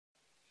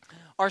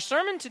Our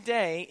sermon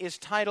today is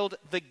titled,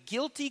 The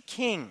Guilty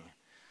King.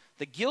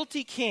 The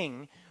Guilty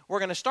King. We're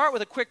going to start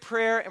with a quick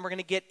prayer, and we're going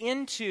to get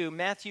into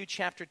Matthew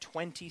chapter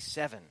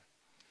 27.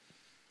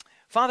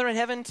 Father in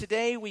heaven,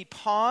 today we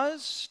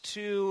pause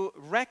to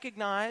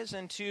recognize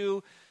and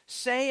to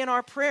say in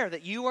our prayer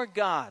that you are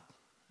God.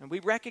 And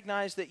we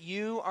recognize that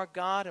you are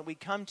God, and we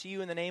come to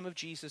you in the name of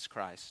Jesus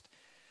Christ.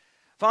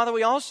 Father,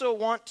 we also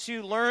want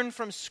to learn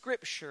from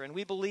Scripture, and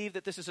we believe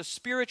that this is a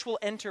spiritual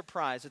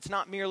enterprise. It's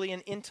not merely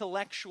an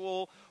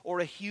intellectual or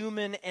a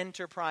human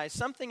enterprise.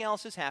 Something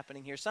else is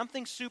happening here,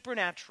 something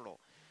supernatural,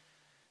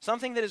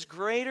 something that is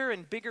greater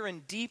and bigger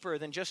and deeper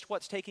than just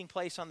what's taking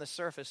place on the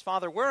surface.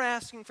 Father, we're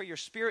asking for your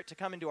Spirit to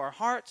come into our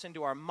hearts,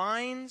 into our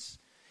minds,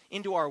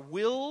 into our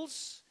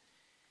wills.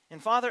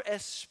 And Father,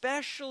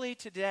 especially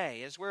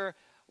today, as we're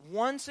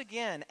once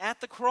again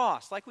at the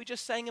cross, like we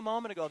just sang a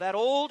moment ago, that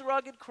old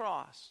rugged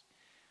cross.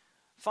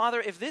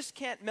 Father, if this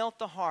can't melt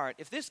the heart,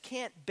 if this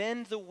can't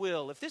bend the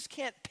will, if this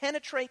can't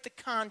penetrate the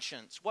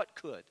conscience, what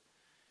could?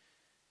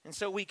 And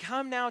so we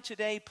come now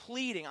today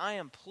pleading, I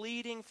am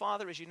pleading,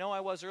 Father, as you know I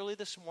was early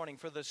this morning,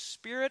 for the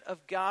Spirit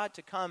of God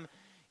to come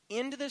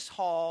into this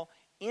hall,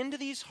 into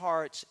these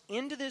hearts,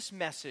 into this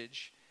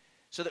message,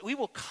 so that we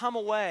will come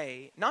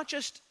away not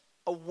just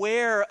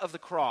aware of the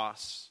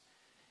cross,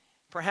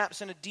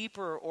 perhaps in a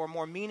deeper or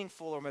more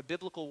meaningful or more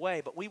biblical way,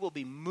 but we will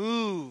be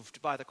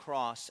moved by the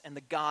cross and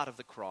the God of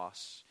the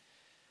cross.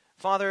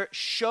 Father,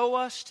 show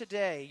us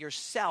today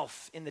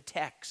yourself in the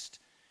text.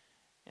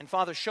 And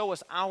Father, show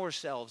us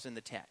ourselves in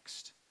the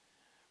text.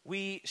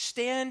 We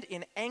stand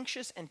in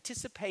anxious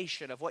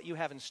anticipation of what you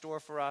have in store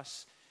for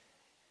us.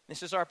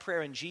 This is our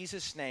prayer in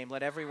Jesus' name.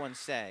 Let everyone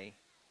say,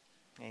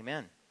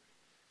 amen.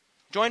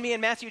 Join me in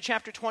Matthew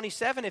chapter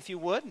 27, if you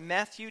would.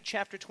 Matthew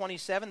chapter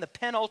 27, the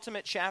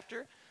penultimate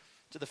chapter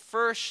to the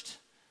first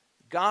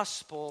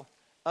gospel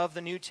of the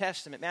New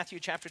Testament, Matthew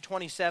chapter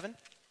 27.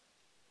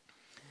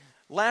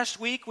 Last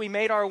week we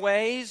made our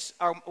way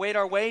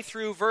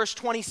through verse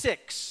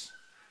 26.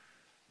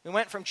 We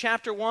went from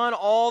chapter 1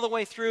 all the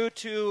way through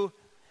to,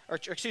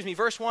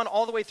 verse 1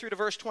 all the way through to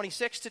verse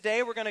 26.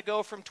 Today we're going to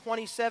go from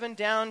 27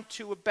 down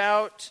to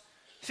about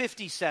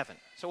 57.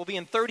 So we'll be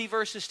in 30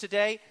 verses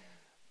today,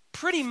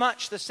 pretty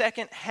much the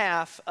second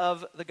half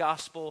of the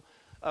gospel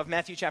of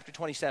Matthew chapter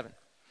 27.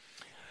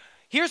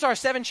 Here's our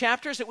 7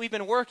 chapters that we've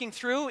been working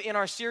through in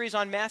our series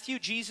on Matthew.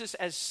 Jesus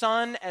as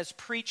son, as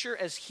preacher,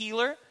 as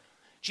healer.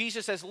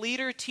 Jesus as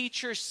leader,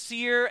 teacher,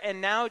 seer, and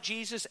now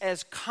Jesus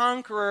as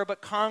conqueror, but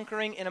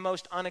conquering in a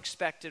most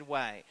unexpected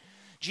way.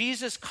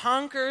 Jesus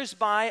conquers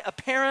by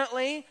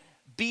apparently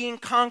being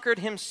conquered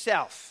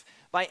himself,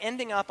 by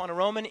ending up on a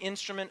Roman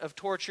instrument of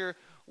torture.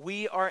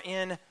 We are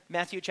in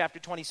Matthew chapter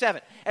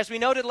 27. As we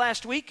noted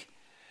last week,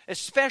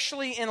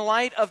 especially in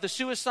light of the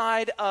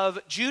suicide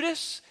of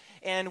Judas,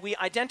 and we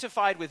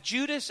identified with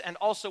Judas and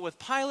also with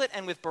Pilate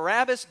and with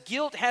Barabbas,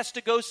 guilt has to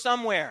go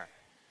somewhere.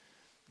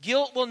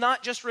 Guilt will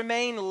not just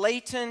remain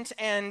latent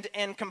and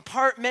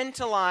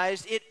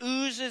compartmentalized. It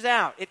oozes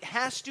out. It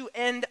has to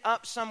end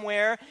up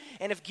somewhere.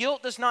 And if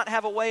guilt does not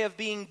have a way of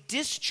being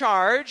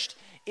discharged,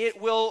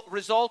 it will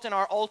result in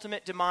our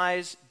ultimate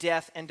demise,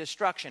 death, and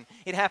destruction.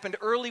 It happened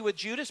early with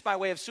Judas by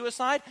way of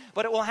suicide,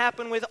 but it will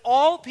happen with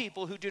all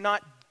people who do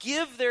not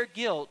give their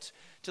guilt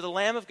to the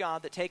Lamb of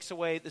God that takes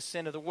away the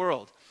sin of the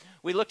world.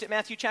 We looked at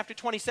Matthew chapter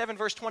 27,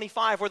 verse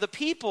 25, where the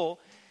people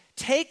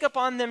take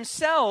upon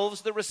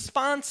themselves the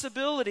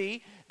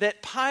responsibility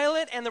that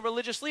Pilate and the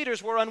religious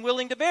leaders were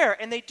unwilling to bear.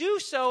 And they do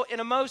so in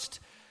a most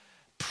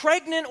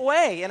pregnant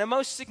way, in a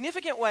most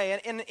significant way,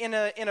 in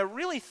a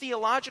really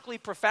theologically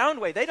profound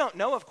way. They don't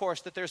know, of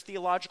course, that there's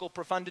theological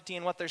profundity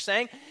in what they're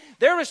saying.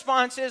 Their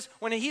response is,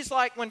 when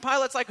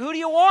Pilate's like, who do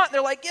you want? And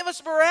they're like, give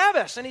us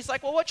Barabbas. And he's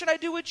like, well, what should I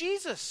do with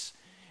Jesus?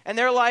 And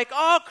they're like,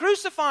 oh,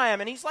 crucify him.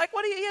 And he's like,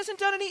 he hasn't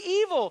done any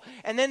evil.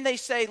 And then they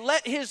say,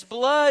 let his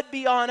blood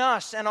be on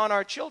us and on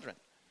our children.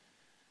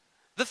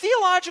 The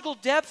theological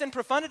depth and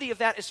profundity of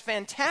that is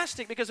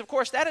fantastic because, of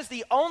course, that is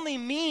the only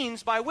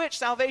means by which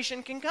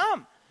salvation can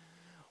come.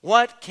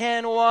 What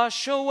can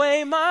wash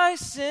away my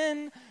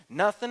sin?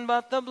 Nothing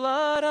but the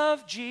blood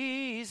of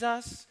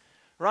Jesus.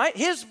 Right?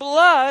 His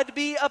blood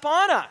be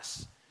upon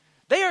us.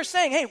 They are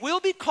saying, hey, we'll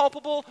be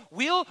culpable.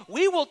 We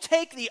will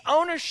take the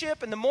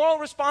ownership and the moral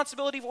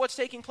responsibility for what's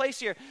taking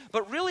place here.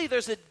 But really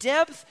there's a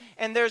depth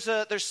and there's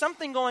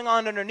something going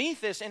on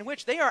underneath this in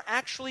which they are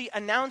actually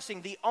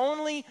announcing the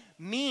only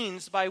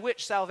means by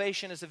which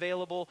salvation is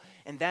available,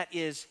 and that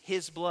is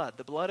his blood,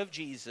 the blood of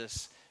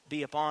Jesus,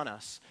 be upon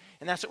us.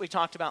 And that's what we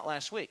talked about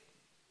last week.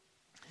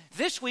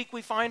 This week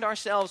we find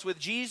ourselves with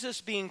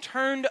Jesus being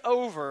turned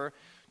over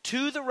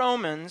to the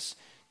Romans,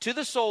 to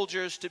the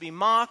soldiers, to be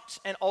mocked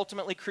and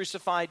ultimately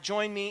crucified.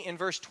 Join me in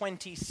verse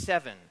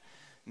 27.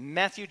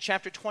 Matthew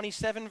chapter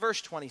 27,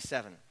 verse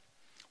 27.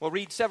 We'll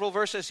read several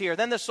verses here.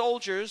 Then the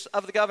soldiers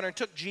of the governor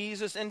took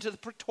Jesus into the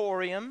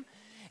praetorium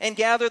and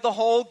gathered the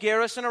whole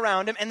garrison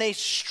around him, and they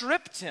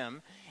stripped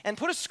him and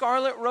put a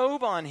scarlet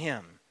robe on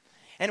him.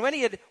 And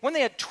when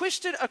they had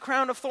twisted a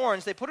crown of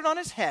thorns, they put it on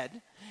his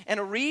head and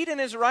a reed in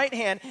his right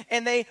hand,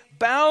 and they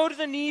bowed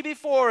the knee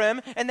before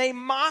him, and they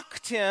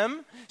mocked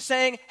him,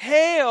 saying,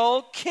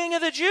 "Hail, King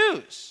of the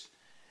Jews!"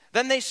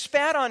 Then they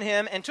spat on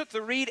him and took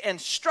the reed and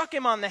struck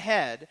him on the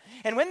head.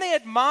 And when they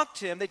had mocked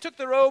him, they took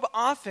the robe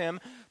off him,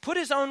 put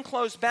his own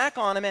clothes back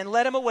on him, and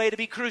led him away to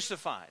be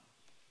crucified.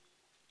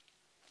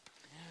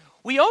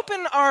 We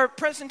open our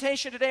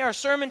presentation today, our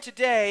sermon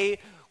today,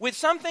 with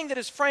something that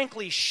is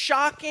frankly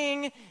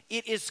shocking,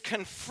 it is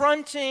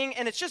confronting,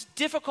 and it's just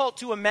difficult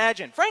to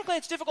imagine. Frankly,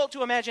 it's difficult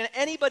to imagine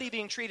anybody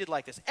being treated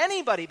like this.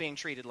 Anybody being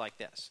treated like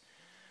this.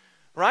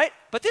 Right?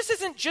 But this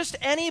isn't just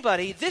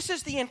anybody. This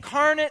is the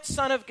incarnate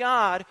Son of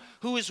God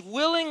who is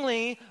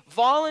willingly,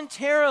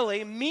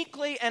 voluntarily,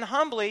 meekly, and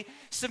humbly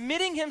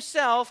submitting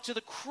himself to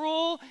the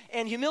cruel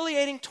and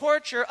humiliating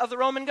torture of the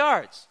Roman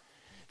guards.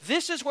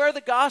 This is where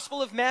the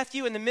Gospel of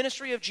Matthew and the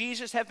ministry of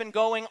Jesus have been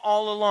going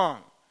all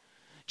along.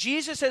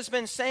 Jesus has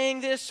been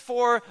saying this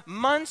for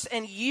months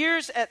and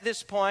years at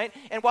this point,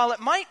 and while it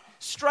might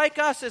strike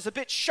us as a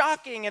bit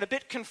shocking and a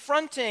bit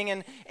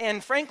confronting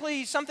and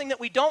frankly something that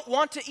we don't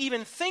want to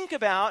even think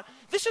about,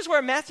 this is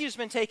where Matthew's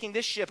been taking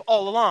this ship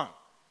all along.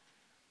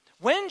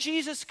 When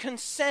Jesus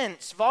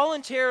consents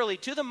voluntarily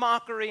to the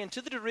mockery and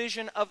to the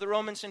derision of the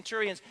Roman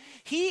centurions,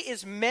 he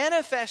is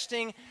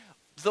manifesting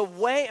the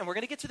way, and we're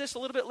going to get to this a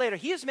little bit later,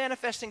 he is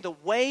manifesting the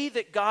way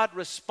that God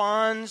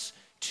responds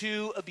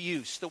to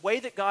abuse, the way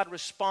that God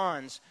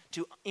responds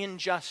to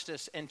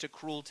injustice and to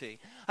cruelty.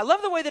 I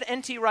love the way that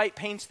N.T. Wright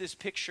paints this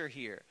picture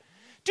here.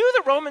 Do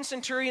the Roman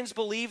centurions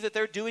believe that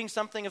they're doing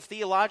something of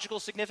theological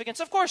significance?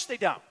 Of course they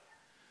don't.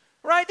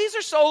 Right? These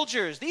are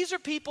soldiers. These are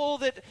people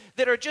that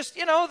are just,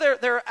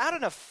 they're out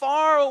in a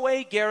far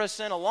away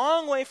garrison, a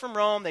long way from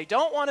Rome. They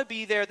don't want to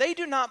be there. They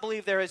do not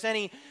believe there is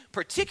any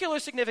particular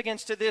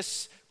significance to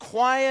this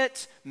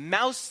quiet,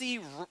 mousy,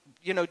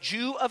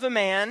 Jew of a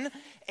man.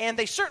 And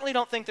they certainly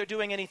don't think they're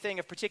doing anything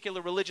of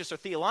particular religious or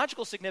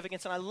theological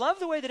significance. And I love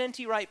the way that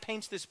N.T. Wright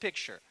paints this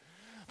picture.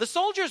 The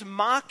soldiers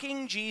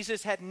mocking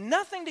Jesus had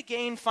nothing to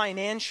gain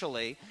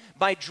financially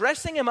by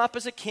dressing him up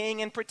as a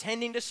king and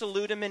pretending to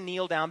salute him and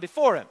kneel down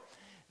before him.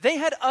 They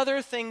had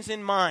other things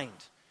in mind.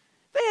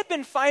 They had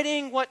been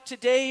fighting what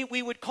today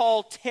we would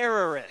call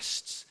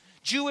terrorists,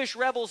 Jewish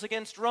rebels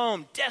against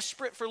Rome,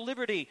 desperate for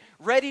liberty,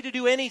 ready to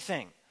do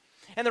anything.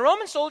 And the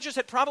Roman soldiers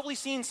had probably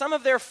seen some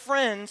of their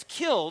friends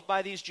killed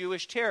by these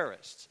Jewish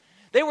terrorists.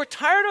 They were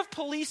tired of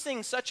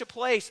policing such a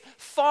place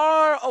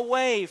far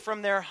away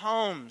from their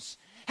homes,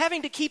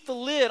 having to keep the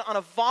lid on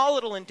a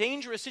volatile and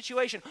dangerous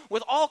situation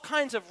with all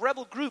kinds of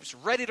rebel groups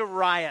ready to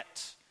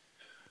riot.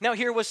 Now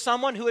here was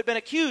someone who had been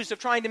accused of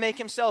trying to make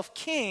himself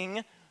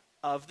king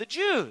of the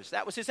Jews.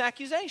 That was his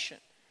accusation.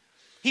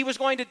 He was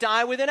going to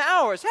die within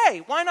hours.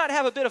 Hey, why not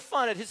have a bit of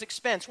fun at his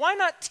expense? Why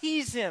not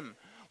tease him?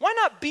 Why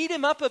not beat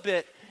him up a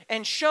bit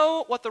and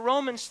show what the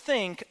Romans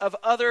think of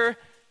other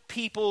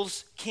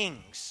people's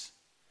kings?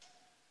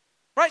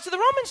 Right? So the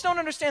Romans don't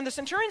understand, the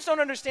centurions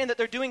don't understand that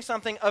they're doing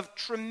something of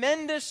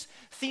tremendous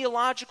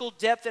theological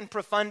depth and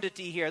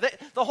profundity here.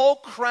 The whole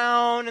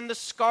crown and the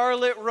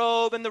scarlet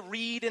robe and the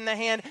reed in the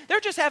hand, they're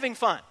just having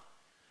fun.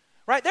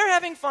 Right? They're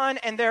having fun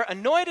and they're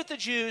annoyed at the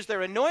Jews.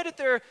 They're annoyed at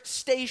their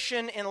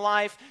station in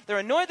life. They're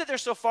annoyed that they're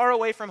so far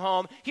away from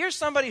home. Here's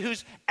somebody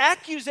whose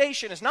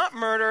accusation is not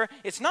murder.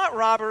 It's not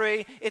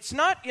robbery. It's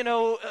not,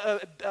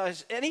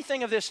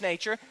 anything of this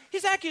nature.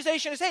 His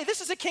accusation is, hey, this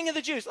is a king of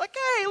the Jews. Like,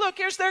 hey, look,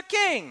 here's their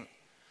king.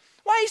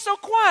 Why are you so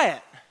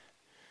quiet?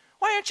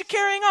 Why aren't you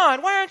carrying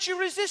on? Why aren't you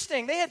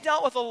resisting? They had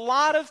dealt with a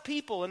lot of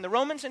people, and the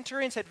Roman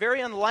centurions had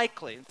very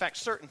unlikely, in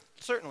fact,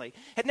 certainly,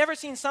 had never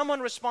seen someone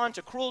respond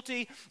to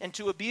cruelty and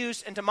to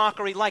abuse and to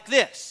mockery like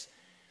this.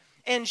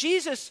 And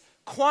Jesus'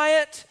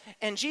 quiet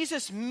and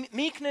Jesus'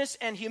 meekness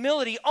and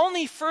humility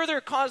only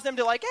further caused them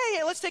to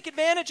hey, let's take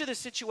advantage of this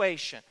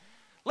situation.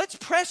 Let's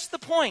press the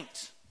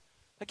point.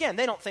 Again,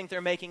 they don't think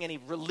they're making any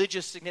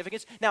religious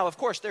significance. Now, of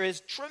course, there is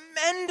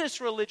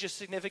tremendous religious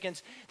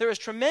significance. There is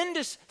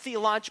tremendous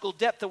theological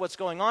depth to what's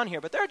going on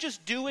here, but they're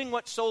just doing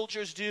what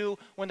soldiers do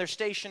when they're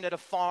stationed at a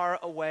far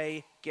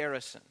away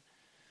garrison.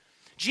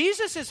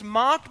 Jesus is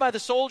mocked by the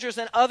soldiers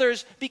and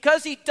others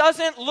because he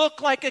doesn't look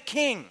like a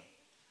king.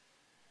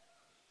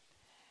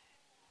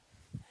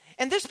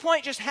 And this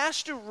point just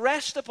has to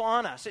rest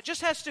upon us. It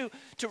just has to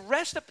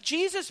rest up.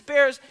 Jesus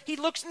he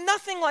looks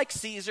nothing like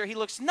Caesar. He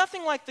looks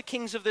nothing like the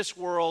kings of this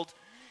world.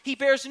 He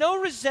bears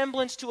no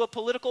resemblance to a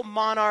political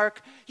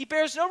monarch. He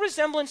bears no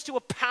resemblance to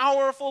a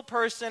powerful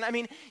person. I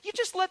mean, you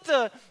just let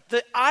the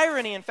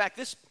irony, in fact,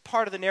 this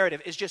part of the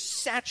narrative is just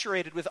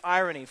saturated with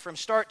irony from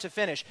start to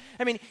finish.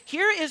 I mean,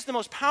 here is the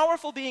most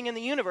powerful being in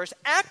the universe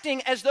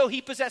acting as though he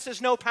possesses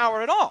no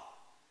power at all.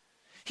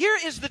 Here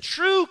is the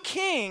true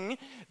king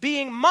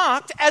being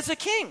mocked as a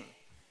king,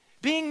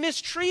 being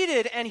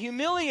mistreated and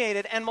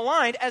humiliated and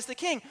maligned as the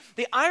king.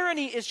 The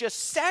irony is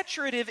just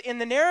saturative in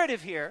the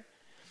narrative here.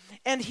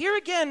 And here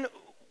again,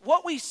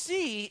 what we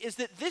see is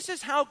that this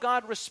is how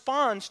God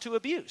responds to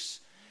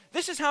abuse.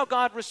 This is how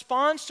God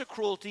responds to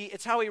cruelty.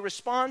 It's how he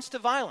responds to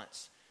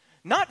violence.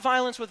 Not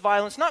violence with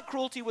violence, not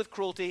cruelty with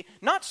cruelty,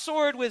 not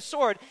sword with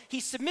sword. He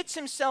submits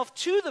himself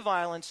to the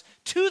violence,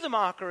 to the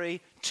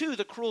mockery, to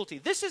the cruelty.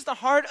 This is the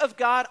heart of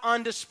God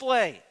on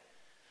display.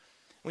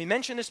 We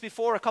mentioned this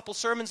before a couple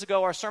sermons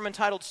ago, our sermon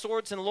titled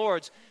Swords and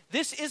Lords.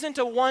 This isn't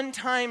a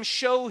one-time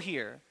show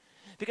here,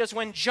 because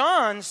when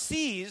John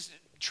sees,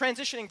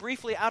 transitioning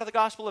briefly out of the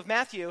Gospel of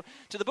Matthew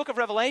to the book of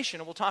Revelation,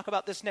 and we'll talk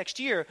about this next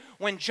year,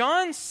 when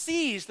John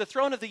sees the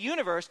throne of the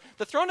universe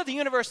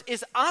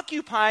is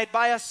occupied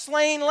by a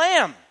slain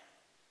lamb.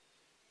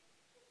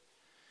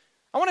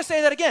 I want to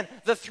say that again.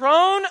 The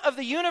throne of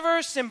the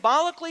universe,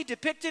 symbolically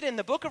depicted in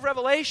the book of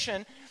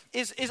Revelation,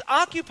 is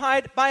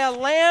occupied by a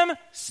lamb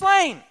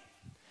slain.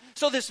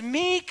 So this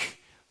meek,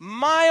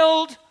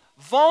 mild,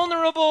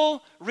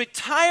 vulnerable,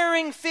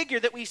 retiring figure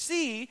that we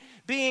see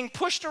being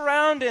pushed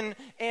around and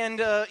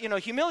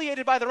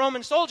humiliated by the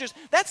Roman soldiers,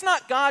 that's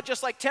not God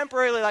just like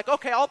temporarily like,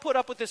 okay, I'll put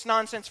up with this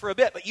nonsense for a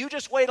bit, but you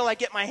just wait till I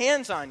get my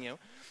hands on you.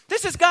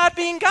 This is God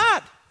being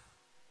God.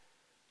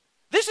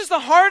 This is the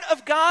heart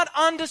of God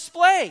on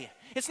display.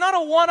 It's not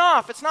a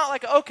one-off. It's not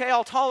like, okay,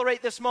 I'll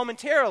tolerate this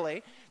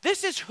momentarily.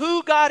 This is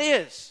who God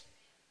is.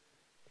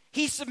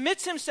 He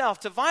submits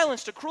himself to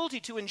violence, to cruelty,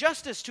 to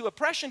injustice, to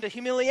oppression, to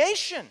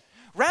humiliation,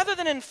 rather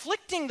than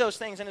inflicting those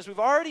things. And as we've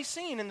already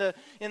seen in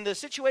the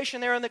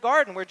situation there in the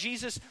garden where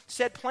Jesus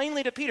said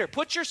plainly to Peter,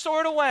 put your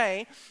sword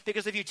away,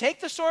 because if you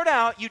take the sword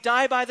out, you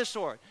die by the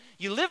sword.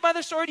 You live by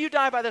the sword, you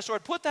die by the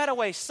sword. Put that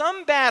away.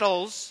 Some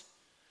battles,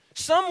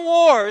 some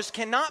wars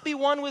cannot be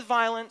won with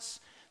violence.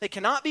 They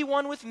cannot be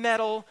won with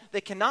metal. They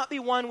cannot be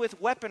won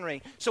with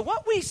weaponry. So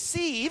what we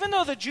see, even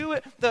though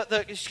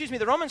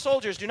the Roman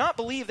soldiers do not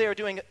believe they are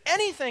doing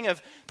anything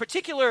of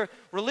particular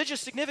religious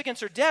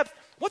significance or depth,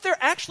 what they're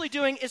actually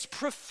doing is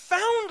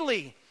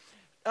profoundly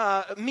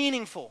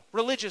meaningful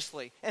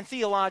religiously and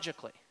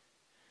theologically.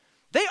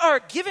 They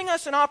are giving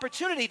us an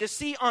opportunity to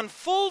see on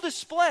full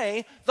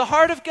display the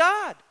heart of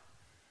God.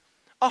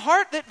 A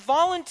heart that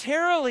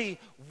voluntarily,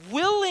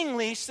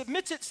 willingly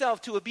submits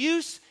itself to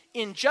abuse,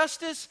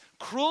 injustice,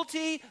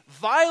 cruelty,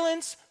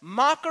 violence,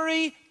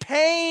 mockery,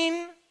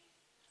 pain.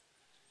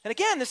 And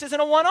again, this isn't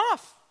a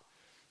one-off.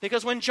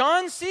 Because when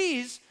John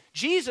sees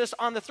Jesus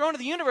on the throne of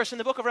the universe in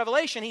the book of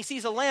Revelation, he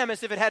sees a lamb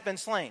as if it had been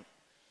slain.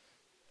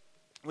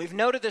 We've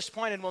noted this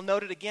point and we'll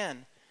note it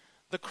again.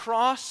 The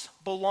cross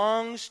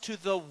belongs to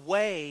the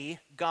way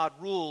God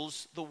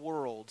rules the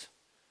world.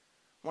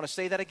 I want to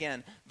say that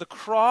again. The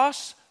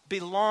cross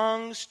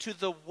belongs to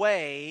the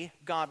way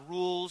God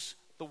rules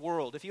the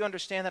world. If you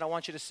understand that, I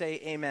want you to say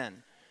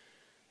amen.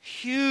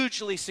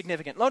 Hugely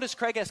significant. Notice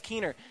Craig S.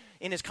 Keener,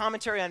 in his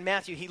commentary on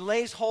Matthew, he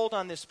lays hold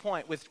on this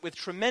point with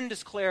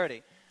tremendous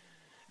clarity.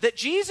 That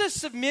Jesus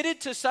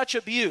submitted to such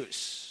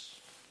abuse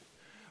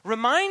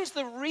reminds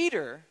the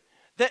reader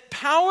that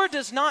power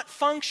does not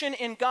function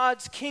in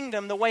God's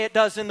kingdom the way it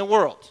does in the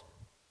world.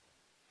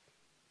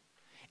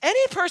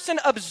 Any person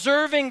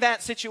observing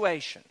that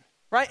situation,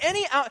 right?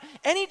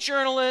 Any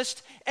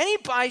journalist, any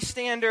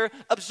bystander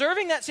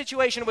observing that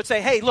situation would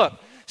say, hey, look,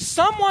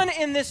 someone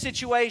in this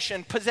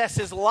situation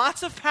possesses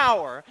lots of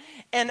power,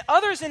 and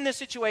others in this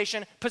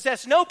situation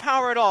possess no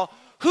power at all.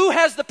 Who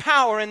has the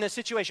power in this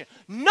situation?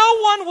 No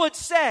one would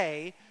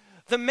say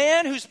the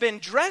man who's been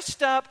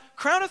dressed up,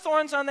 crown of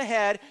thorns on the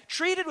head,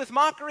 treated with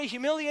mockery,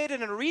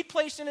 humiliated, and a reed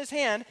placed in his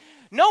hand.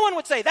 No one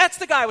would say, that's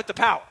the guy with the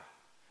power.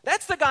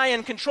 That's the guy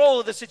in control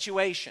of the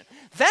situation.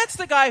 That's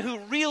the guy who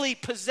really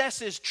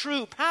possesses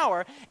true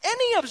power.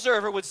 Any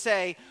observer would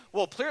say,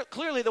 well,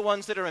 clearly the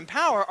ones that are in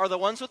power are the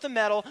ones with the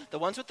metal, the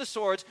ones with the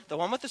swords, the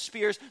one with the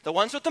spears, the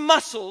ones with the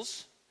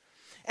muscles,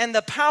 and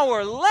the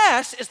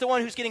powerless is the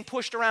one who's getting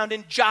pushed around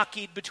and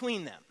jockeyed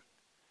between them.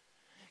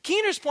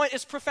 Keener's point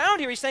is profound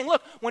here. He's saying,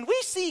 look, when we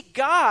see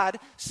God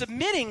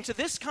submitting to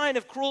this kind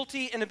of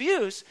cruelty and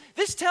abuse,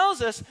 this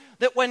tells us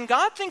that when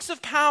God thinks of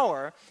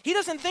power, he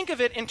doesn't think of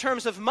it in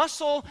terms of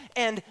muscle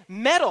and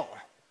metal.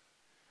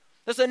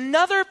 There's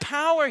another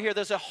power here.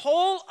 There's a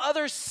whole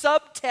other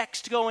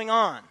subtext going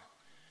on.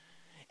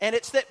 And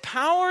it's that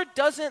power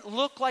doesn't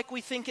look like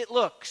we think it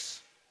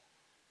looks.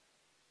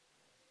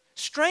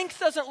 Strength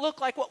doesn't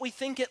look like what we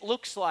think it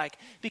looks like,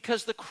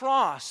 because the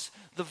cross,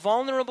 the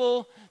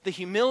vulnerable, the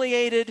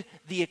humiliated,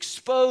 the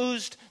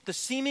exposed, the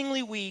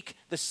seemingly weak,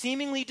 the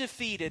seemingly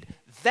defeated,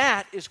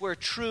 that is where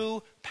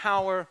true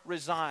power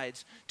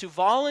resides. To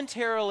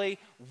voluntarily,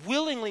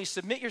 willingly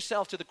submit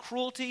yourself to the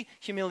cruelty,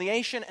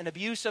 humiliation, and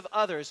abuse of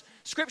others,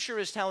 Scripture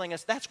is telling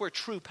us that's where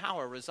true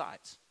power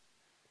resides.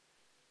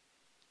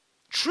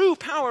 True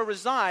power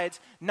resides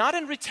not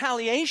in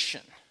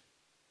retaliation,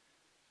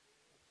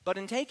 but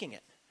in taking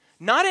it.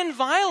 Not in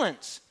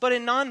violence, but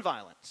in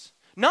nonviolence.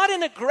 Not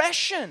in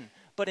aggression,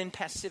 but in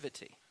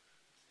passivity.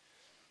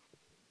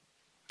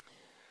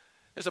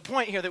 There's a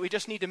point here that we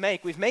just need to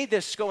make. We've made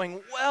this going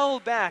well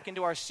back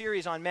into our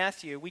series on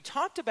Matthew. We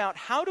talked about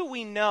how do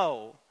we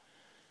know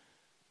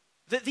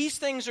that these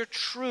things are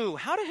true?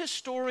 How do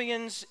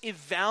historians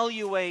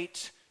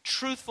evaluate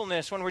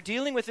truthfulness when we're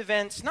dealing with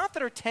events not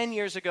that are 10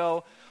 years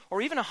ago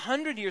or even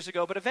 100 years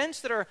ago, but events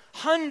that are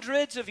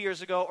hundreds of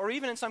years ago or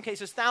even in some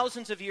cases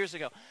thousands of years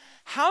ago.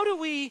 How do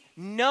we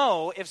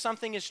know if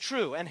something is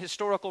true and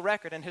historical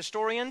record? And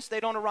historians, they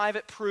don't arrive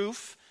at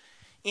proof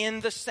in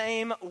the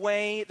same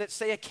way that,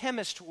 say, a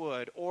chemist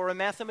would or a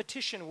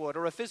mathematician would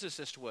or a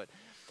physicist would.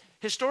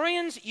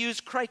 Historians use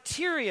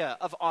criteria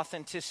of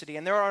authenticity,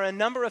 and there are a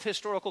number of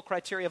historical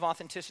criteria of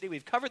authenticity.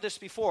 We've covered this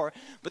before,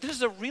 but this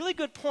is a really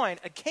good point,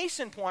 a case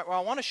in point where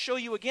I want to show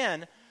you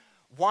again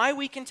why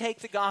we can take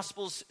the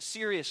Gospels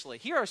seriously.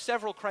 Here are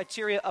several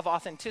criteria of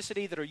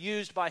authenticity that are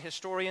used by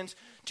historians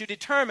to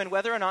determine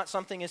whether or not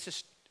something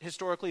is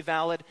historically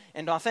valid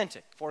and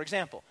authentic. For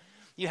example,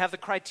 you have the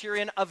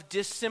criterion of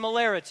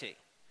dissimilarity.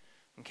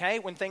 Okay,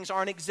 when things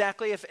aren't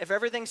exactly, if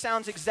everything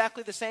sounds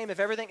exactly the same,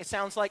 it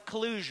sounds like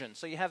collusion.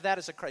 So you have that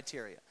as a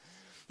criteria.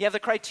 You have the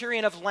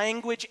criterion of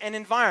language and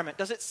environment.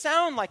 Does it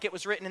sound like it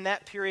was written in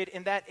that period,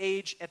 in that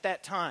age, at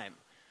that time?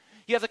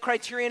 You have the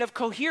criterion of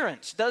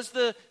coherence. Does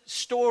the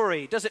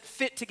story, does it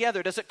fit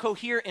together? Does it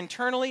cohere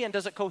internally, and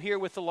does it cohere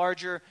with the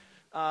larger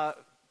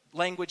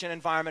language and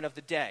environment of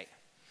the day?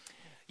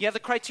 You have the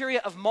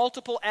criteria of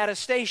multiple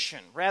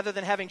attestation. Rather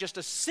than having just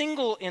a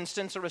single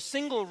instance or a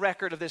single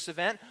record of this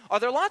event, are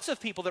there lots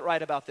of people that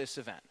write about this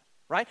event,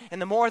 right?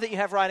 And the more that you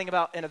have writing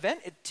about an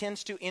event, it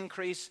tends to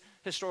increase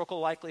historical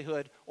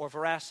likelihood or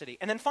veracity.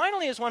 And then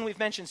finally, as one we've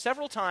mentioned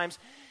several times,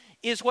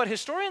 is what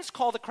historians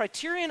call the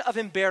criterion of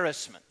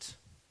embarrassment.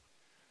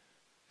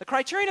 The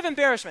criterion of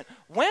embarrassment.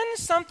 When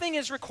something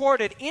is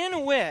recorded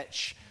in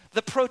which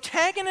the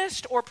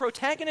protagonist or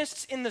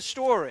protagonists in the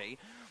story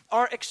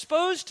are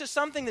exposed to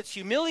something that's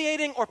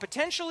humiliating or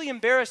potentially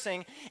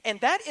embarrassing, and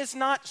that is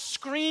not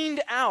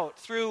screened out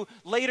through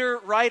later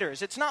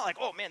writers. It's not like,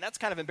 oh man, that's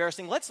kind of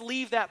embarrassing. Let's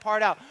leave that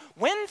part out.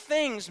 When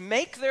things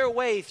make their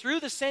way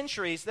through the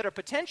centuries that are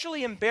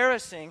potentially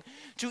embarrassing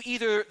to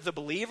either the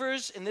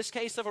believers, in this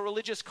case of a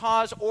religious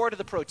cause, or to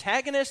the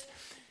protagonist,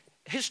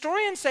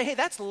 historians say, hey,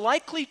 that's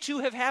likely to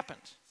have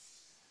happened.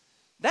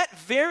 That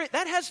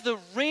has the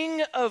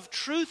ring of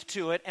truth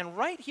to it, and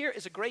right here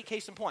is a great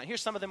case in point.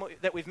 Here's some of them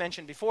that we've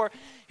mentioned before.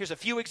 Here's a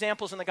few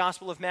examples in the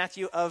Gospel of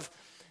Matthew of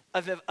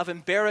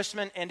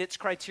embarrassment and its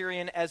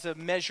criterion as a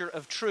measure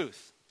of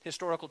truth,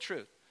 historical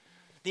truth.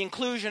 The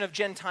inclusion of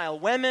Gentile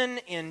women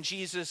in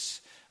Jesus'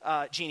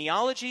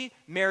 genealogy,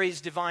 Mary's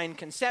divine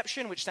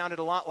conception, which sounded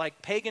a lot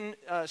like pagan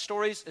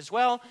stories as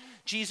well,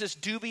 Jesus'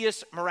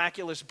 dubious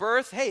miraculous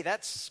birth. Hey,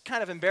 that's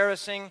kind of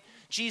embarrassing.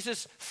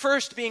 Jesus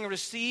first being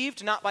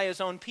received not by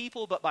his own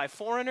people but by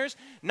foreigners,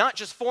 not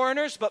just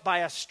foreigners but by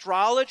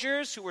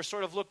astrologers who were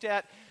sort of looked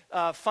at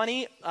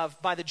funny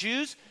by the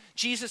Jews.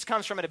 Jesus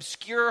comes from an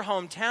obscure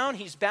hometown.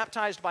 He's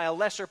baptized by a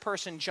lesser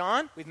person,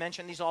 John. We've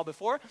mentioned these all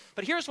before.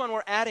 But here's one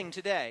we're adding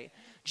today.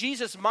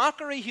 Jesus'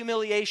 mockery,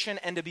 humiliation,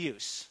 and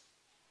abuse.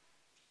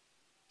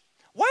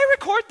 Why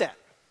record that?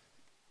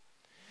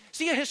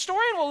 See, a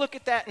historian will look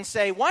at that and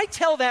say, why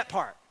tell that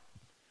part?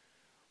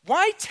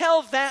 Why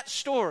tell that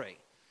story?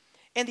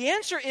 And the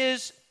answer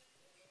is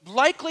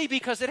likely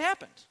because it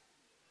happened.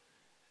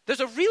 There's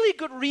a really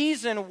good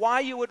reason why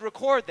you would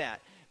record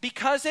that.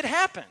 Because it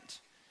happened.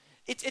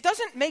 It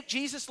doesn't make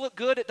Jesus look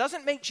good. It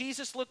doesn't make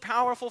Jesus look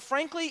powerful.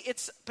 Frankly,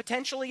 it's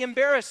potentially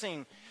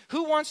embarrassing.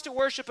 Who wants to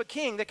worship a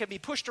king that can be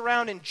pushed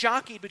around and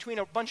jockeyed between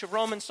a bunch of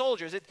Roman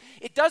soldiers?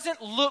 It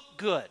doesn't look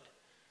good.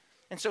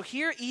 And so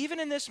here, even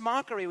in this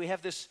mockery, we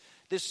have this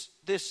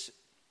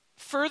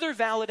further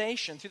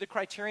validation through the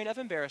criterion of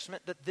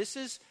embarrassment that this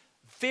is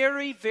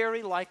very,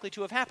 very likely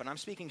to have happened. I'm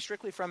speaking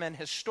strictly from an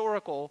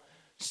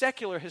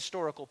secular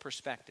historical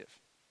perspective.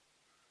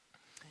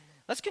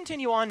 Let's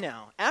continue on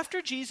now.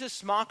 After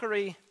Jesus'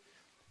 mockery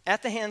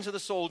at the hands of the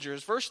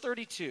soldiers, verse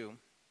 32,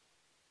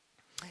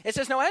 it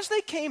says, now as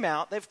they came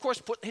out, they of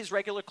course put his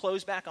regular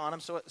clothes back on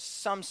him, so it's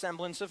some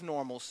semblance of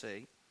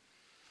normalcy.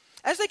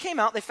 As they came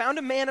out, they found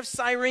a man of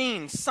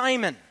Cyrene,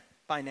 Simon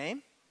by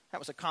name. That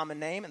was a common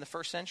name in the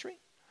first century.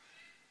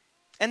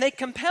 And they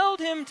compelled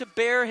him to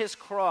bear his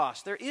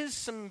cross. There is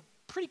some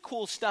pretty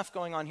cool stuff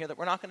going on here that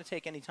we're not going to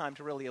take any time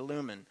to really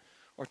illumine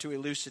or to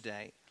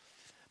elucidate.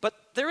 But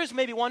there is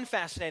maybe one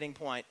fascinating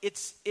point.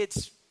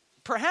 It's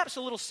perhaps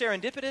a little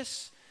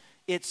serendipitous.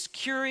 It's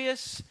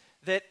curious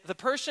that the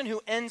person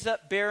who ends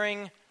up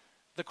bearing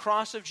the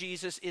cross of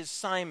Jesus is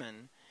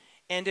Simon.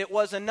 And it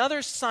was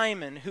another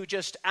Simon who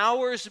just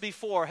hours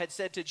before had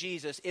said to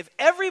Jesus, if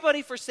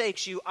everybody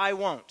forsakes you, I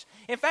won't.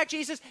 In fact,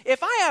 Jesus,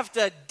 if I have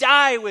to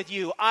die with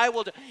you, I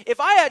will. If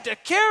I had to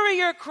carry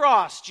your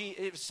cross,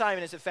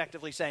 Simon is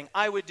effectively saying,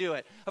 I would do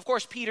it. Of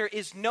course, Peter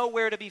is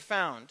nowhere to be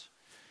found.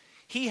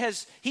 He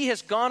has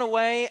gone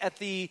away at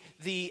the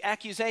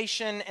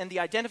accusation and the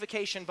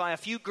identification by a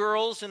few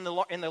girls in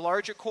the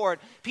larger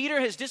court. Peter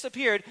has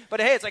disappeared, but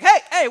hey, it's like,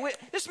 hey,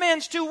 this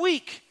man's too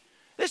weak.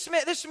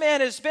 This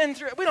man has been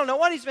through, we don't know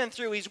what he's been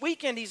through. He's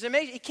weakened, he's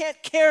amazing. He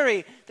can't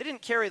carry. They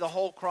didn't carry the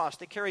whole cross.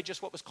 They carried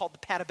just what was called the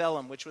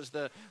patibellum, which was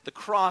the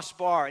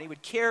crossbar. And he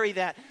would carry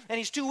that, and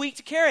he's too weak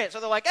to carry it. So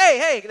they're like,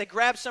 hey, they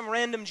grab some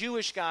random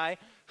Jewish guy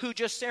who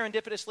just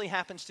serendipitously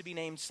happens to be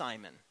named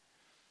Simon.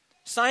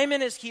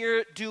 Simon is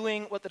here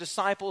doing what the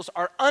disciples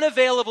are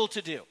unavailable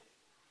to do.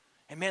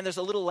 And man, there's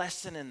a little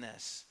lesson in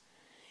this.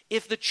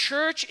 If the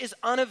church is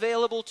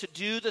unavailable to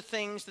do the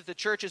things that the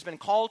church has been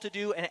called to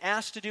do and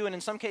asked to do, and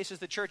in some cases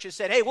the church has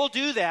said, hey, we'll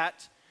do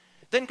that,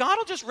 then God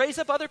will just raise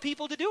up other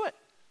people to do it.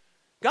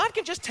 God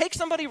can just take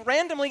somebody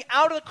randomly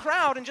out of the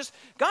crowd and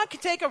God can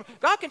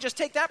just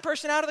take that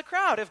person out of the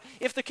crowd.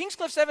 If the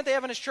Kingscliff Seventh-day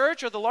Adventist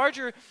Church or the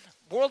larger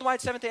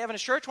worldwide Seventh-day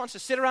Adventist Church wants to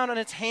sit around on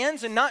its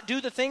hands and not do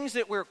the things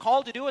that we're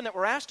called to do and that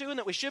we're asked to do and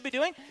that we should be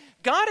doing,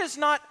 God is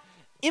not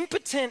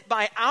impotent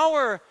by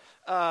our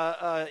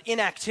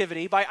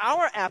inactivity, by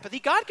our apathy.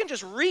 God can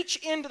just reach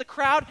into the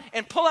crowd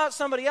and pull out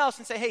somebody else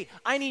and say, hey,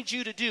 I need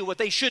you to do what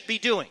they should be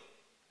doing.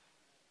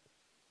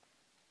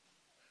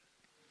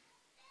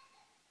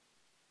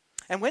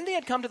 And when they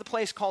had come to the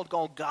place called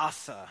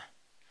Golgotha,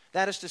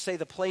 that is to say,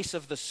 the place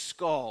of the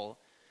skull,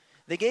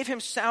 they gave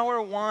him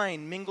sour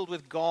wine mingled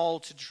with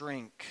gall to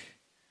drink.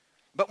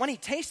 But when he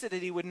tasted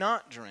it, he would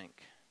not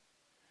drink.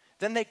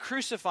 Then they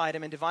crucified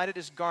him and divided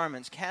his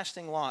garments,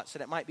 casting lots,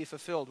 that it might be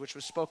fulfilled, which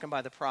was spoken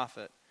by the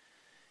prophet.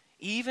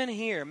 Even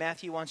here,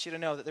 Matthew wants you to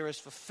know that there is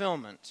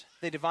fulfillment.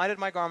 They divided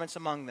my garments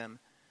among them,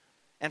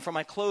 and for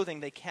my clothing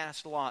they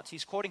cast lots.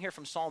 He's quoting here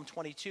from Psalm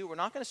 22. We're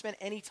not going to spend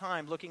any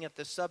time looking at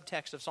the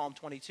subtext of Psalm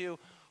 22.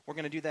 We're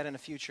going to do that in a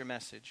future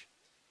message.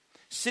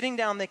 Sitting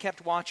down, they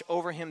kept watch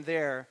over him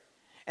there,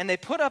 and they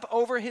put up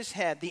over his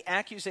head the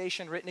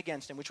accusation written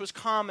against him, which was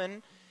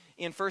common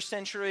in first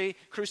century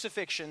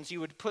crucifixions. You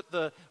would put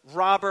the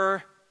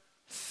robber,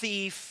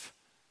 thief,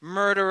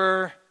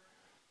 murderer,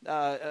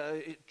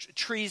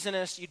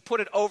 treasonous, you'd put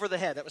it over the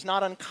head. That was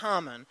not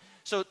uncommon.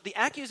 So the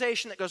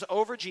accusation that goes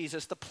over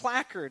Jesus, the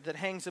placard that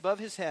hangs above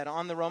his head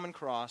on the Roman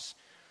cross,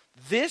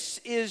 this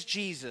is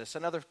Jesus,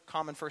 another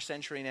common first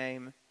century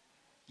name,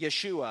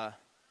 Yeshua,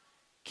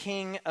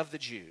 King of the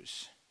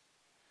Jews.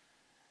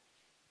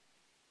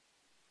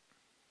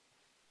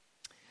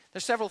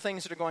 There's several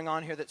things that are going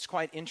on here that's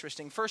quite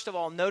interesting. First of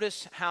all,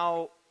 notice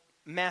how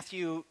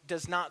Matthew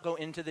does not go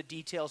into the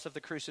details of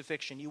the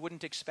crucifixion. You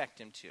wouldn't expect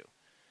him to.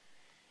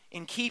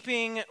 In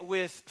keeping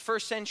with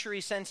first century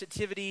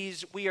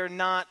sensitivities, we are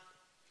not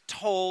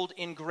told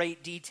in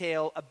great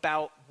detail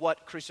about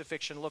what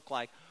crucifixion looked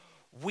like.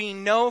 We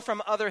know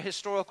from other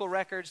historical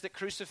records that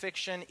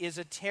crucifixion is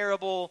a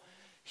terrible,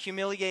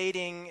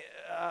 humiliating,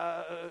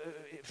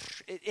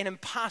 an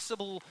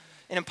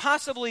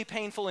impossibly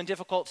painful and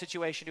difficult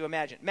situation to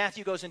imagine.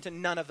 Matthew goes into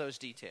none of those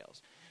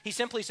details. He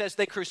simply says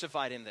they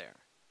crucified him there.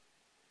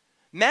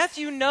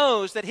 Matthew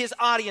knows that his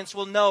audience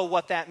will know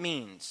what that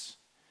means.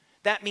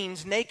 That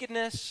means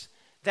nakedness.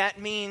 That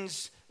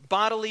means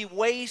bodily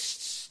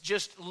wastes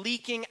just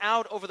leaking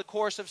out over the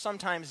course of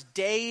sometimes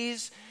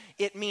days.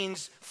 It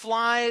means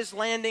flies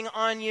landing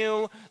on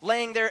you,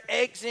 laying their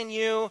eggs in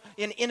you,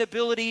 an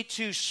inability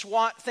to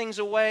swat things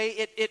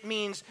away. It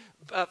means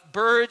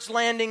birds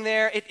landing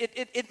there.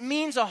 It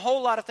means a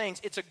whole lot of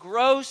things. It's a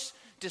gross,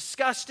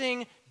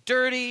 disgusting,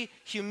 dirty,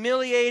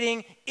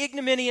 humiliating,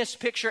 ignominious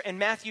picture, and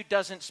Matthew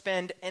doesn't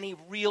spend any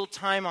real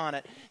time on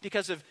it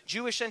because of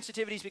Jewish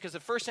sensitivities, because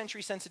of first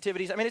century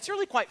sensitivities. I mean, it's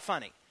really quite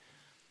funny.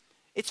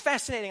 It's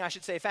fascinating, I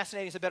should say.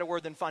 Fascinating is a better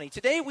word than funny.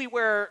 Today we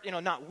wear,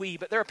 not we,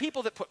 but there are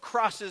people that put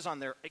crosses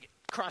on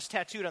cross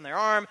tattooed on their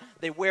arm.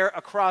 They wear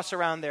a cross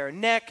around their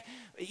neck.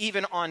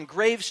 Even on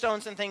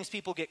gravestones and things,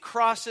 people get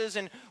crosses.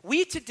 And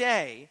we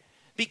today,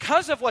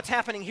 because of what's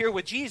happening here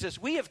with Jesus,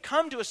 we have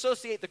come to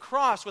associate the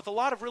cross with a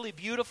lot of really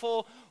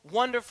beautiful,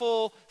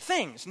 wonderful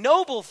things,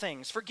 noble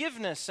things,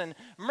 forgiveness and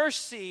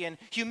mercy and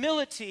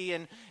humility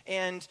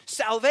and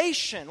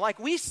salvation. Like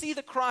we see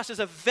the cross as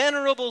a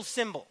venerable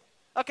symbol.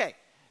 Okay.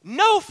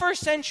 No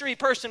first century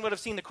person would have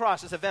seen the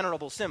cross as a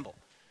venerable symbol.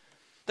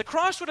 The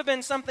cross would have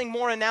been something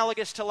more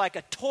analogous to like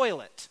a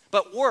toilet,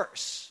 but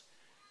worse,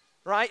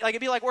 right? Like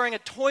it'd be like wearing a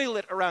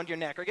toilet around your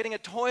neck or getting a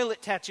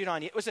toilet tattooed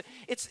on you.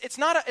 It's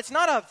not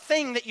a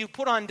thing that you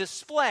put on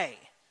display.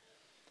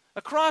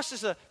 A cross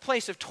is a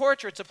place of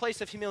torture. It's a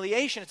place of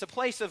humiliation. It's a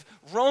place of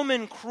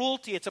Roman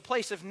cruelty. It's a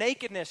place of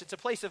nakedness. It's a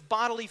place of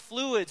bodily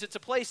fluids. It's a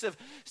place of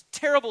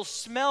terrible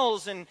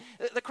smells. And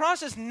the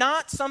cross is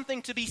not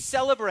something to be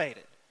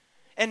celebrated.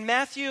 And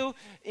Matthew,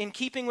 in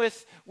keeping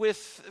with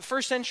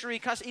first century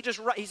custom,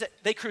 he said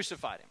they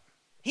crucified him.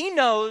 He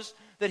knows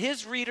that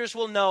his readers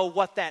will know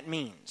what that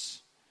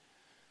means.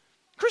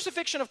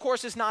 Crucifixion, of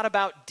course, is not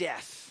about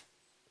death.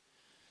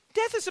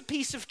 Death is a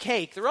piece of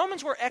cake. The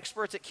Romans were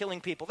experts at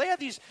killing people. They had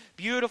these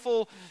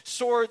beautiful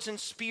swords and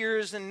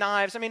spears and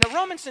knives. I mean, a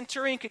Roman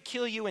centurion could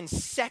kill you in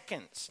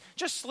seconds.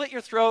 Just slit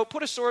your throat,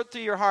 put a sword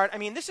through your heart. I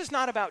mean, this is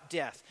not about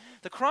death.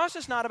 The cross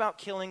is not about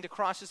killing. The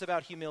cross is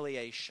about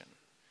humiliation.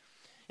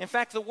 In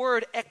fact, the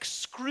word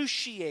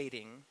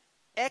excruciating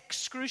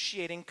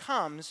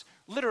comes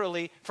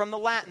literally from the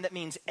Latin that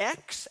means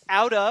ex,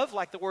 out of,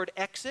 like the word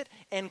exit,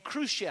 and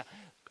crucia,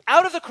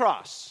 out of the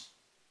cross.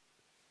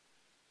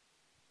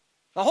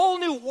 A whole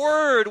new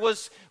word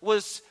was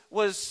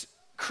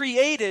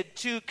created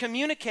to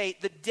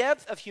communicate the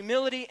depth of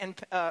humility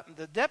and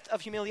the depth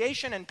of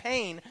humiliation and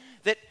pain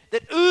that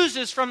that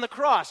oozes from the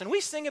cross. And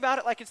we sing about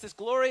it like it's this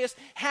glorious,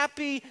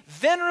 happy,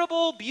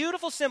 venerable,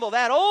 beautiful symbol,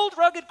 that old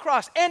rugged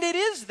cross. And it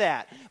is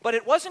that. But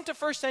it wasn't to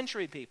first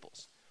century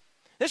peoples.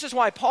 This is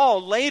why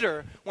Paul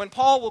later, when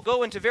Paul will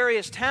go into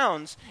various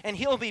towns and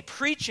he'll be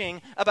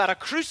preaching about a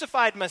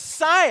crucified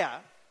Messiah,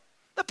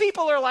 the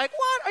people are like,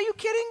 what? Are you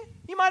kidding?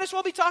 You might as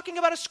well be talking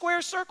about a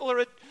square circle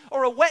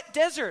or a wet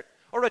desert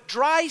or a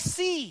dry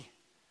sea.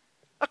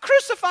 A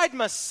crucified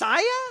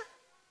Messiah?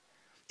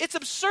 It's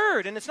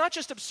absurd, and it's not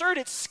just absurd,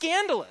 it's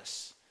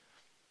scandalous.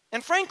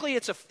 And frankly,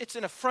 it's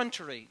an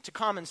effrontery to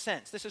common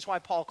sense. This is why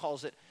Paul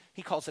calls it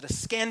a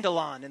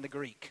scandalon in the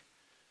Greek.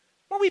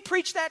 When we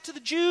preach that to the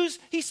Jews,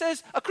 he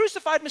says, a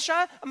crucified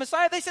Messiah,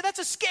 they say that's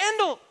a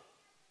scandal.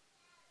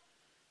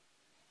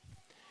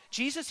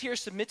 Jesus here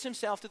submits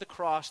himself to the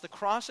cross. The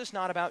cross is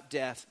not about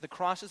death. The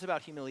cross is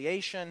about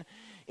humiliation.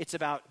 It's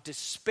about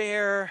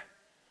despair.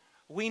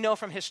 We know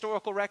from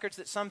historical records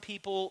that some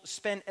people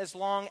spent as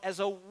long as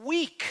a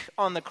week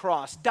on the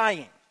cross,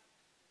 dying.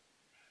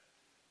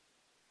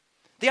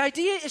 The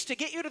idea is to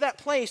get you to that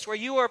place where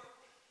you are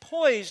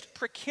poised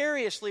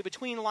precariously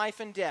between life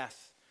and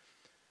death.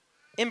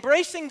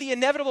 Embracing the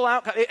inevitable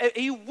outcome.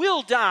 You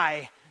will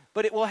die,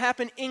 but it will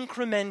happen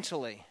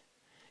incrementally.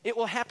 It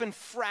will happen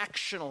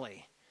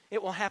fractionally.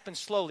 It will happen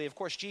slowly. Of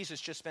course, Jesus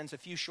just spends a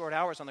few short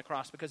hours on the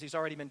cross because he's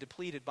already been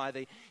depleted by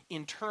the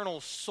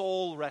internal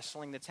soul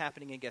wrestling that's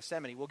happening in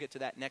Gethsemane. We'll get to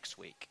that next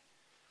week.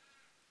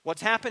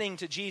 What's happening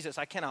to Jesus,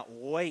 I cannot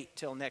wait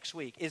till next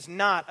week, is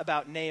not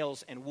about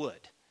nails and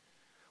wood.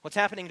 What's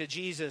happening to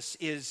Jesus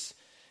is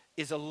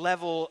a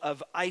level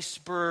of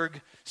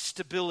iceberg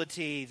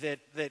stability that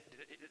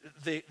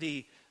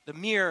the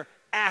mere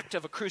act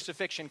of a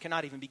crucifixion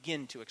cannot even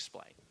begin to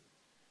explain.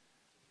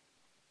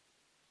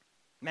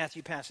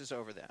 Matthew passes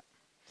over that.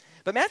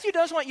 But Matthew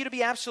does want you to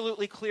be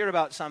absolutely clear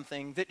about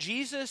something, that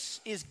Jesus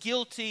is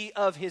guilty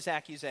of his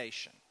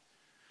accusation.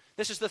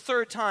 This is the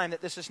third time that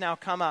this has now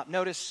come up.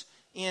 Notice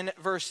in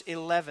verse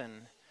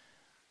 11,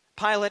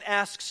 Pilate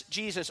asks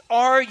Jesus,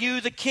 "Are you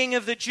the king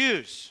of the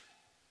Jews?"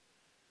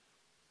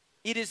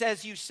 It is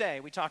as you say.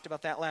 We talked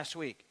about that last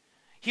week.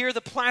 Here the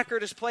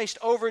placard is placed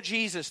over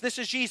Jesus. This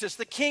is Jesus,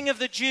 the King of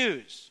the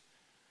Jews.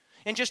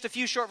 In just a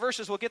few short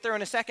verses, we'll get there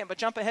in a second, but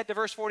jump ahead to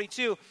verse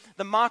 42.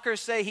 The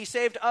mockers say, he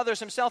saved others,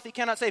 himself he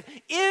cannot save,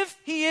 if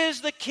he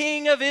is the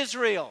King of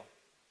Israel.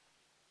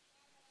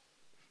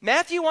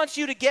 Matthew wants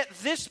you to get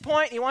this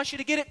point, he wants you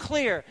to get it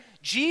clear.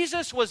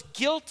 Jesus was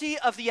guilty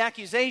of the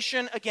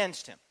accusation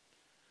against him.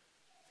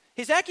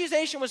 His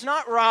accusation was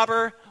not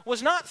robber,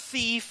 was not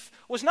thief,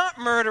 was not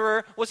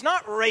murderer, was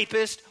not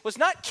rapist, was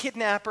not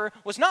kidnapper,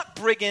 was not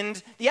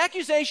brigand. The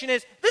accusation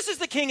is, this is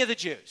the King of the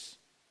Jews.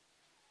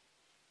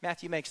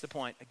 Matthew makes the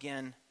point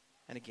again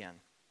and again.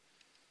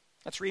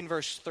 Let's read in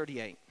verse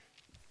 38.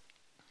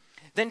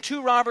 Then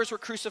 2 robbers were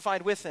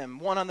crucified with him,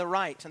 one on the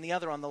right and the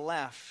other on the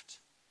left.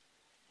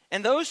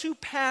 And those who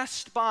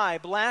passed by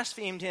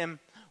blasphemed him,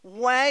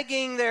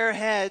 wagging their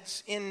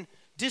heads in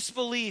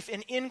disbelief,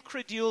 in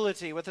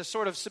incredulity, with a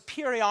sort of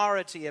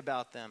superiority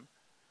about them.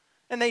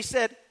 And they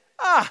said,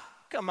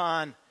 come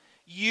on,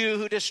 you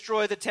who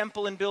destroy the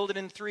temple and build it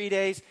in 3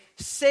 days,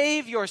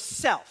 save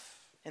yourself.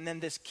 And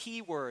then this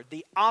key word,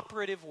 the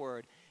operative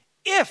word,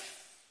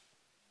 if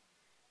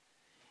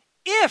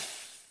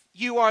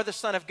you are the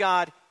Son of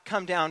God,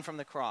 come down from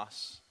the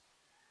cross.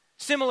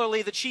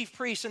 Similarly, the chief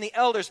priests and the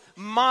elders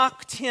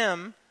mocked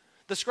him.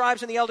 The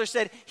scribes and the elders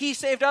said, he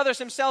saved others,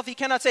 himself he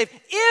cannot save.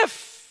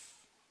 If,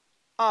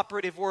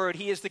 operative word,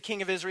 he is the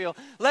King of Israel,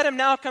 let him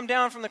now come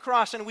down from the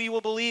cross and we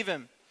will believe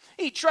him.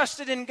 He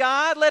trusted in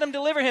God, let him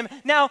deliver him.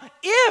 Now,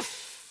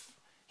 if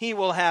he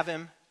will have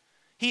him,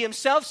 he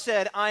himself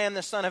said, I am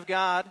the Son of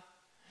God.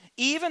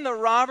 Even the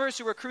robbers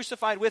who were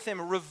crucified with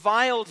him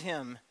reviled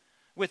him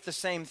with the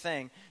same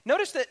thing.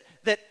 Notice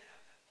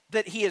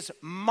that he is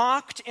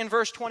mocked in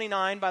verse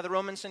 29 by the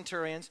Roman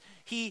centurions.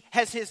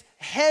 His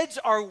heads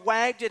are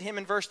wagged at him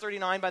in verse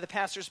 39 by the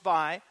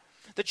passersby.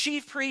 The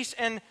chief priests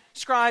and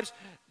scribes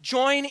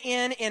join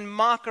in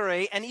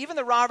mockery, and even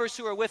the robbers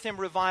who are with him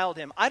reviled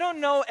him. I don't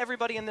know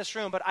everybody in this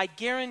room, but I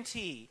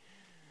guarantee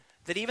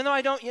that even though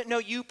I don't know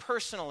you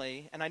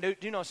personally, and I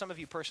do know some of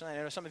you personally,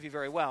 I know some of you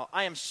very well,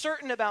 I am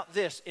certain about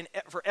this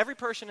for every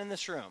person in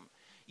this room.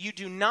 You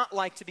do not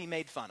like to be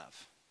made fun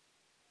of.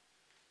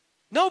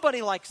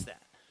 Nobody likes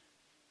that.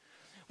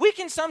 We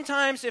can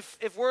sometimes,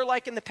 if we're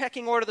like in the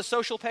pecking order, the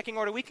social pecking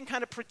order, we can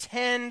kind of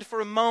pretend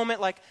for a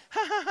moment like,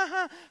 ha, ha, ha,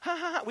 ha, ha,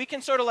 ha. We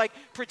can sort of like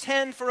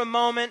pretend for a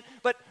moment,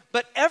 but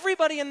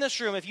everybody in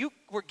this room, if you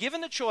were given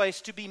the choice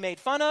to be made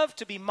fun of,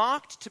 to be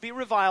mocked, to be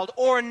reviled,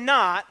 or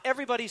not,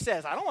 everybody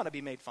says, I don't want to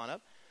be made fun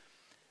of.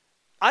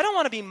 I don't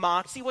want to be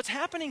mocked. See, what's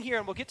happening here,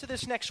 and we'll get to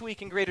this next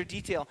week in greater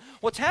detail,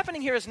 what's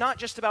happening here is not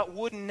just about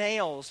wooden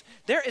nails.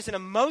 There is an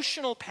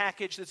emotional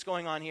package that's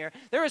going on here.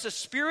 There is a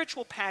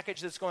spiritual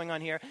package that's going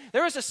on here.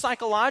 There is a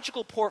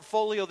psychological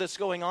portfolio that's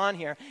going on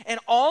here.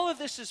 And all of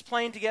this is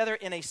playing together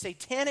in a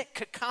satanic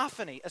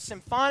cacophony,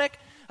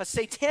 a a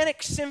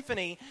satanic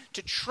symphony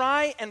to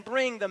try and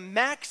bring the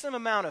maximum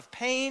amount of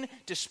pain,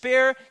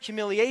 despair,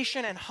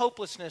 humiliation, and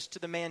hopelessness to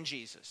the man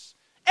Jesus.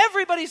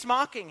 Everybody's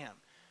mocking him.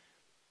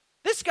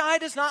 This guy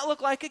does not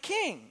look like a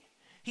king.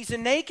 He's a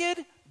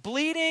naked,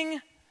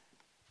 bleeding,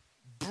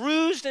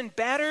 bruised and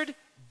battered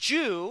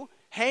Jew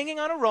hanging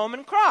on a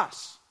Roman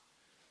cross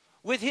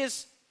with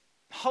his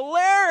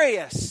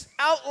hilarious,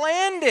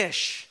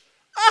 outlandish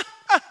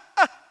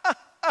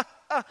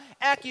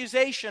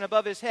accusation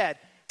above his head.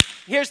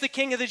 Here's the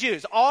king of the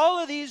Jews.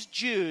 All of these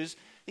Jews,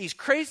 these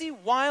crazy,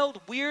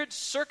 wild, weird,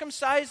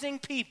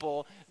 circumcising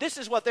people, this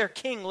is what their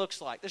king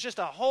looks like. There's just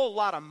a whole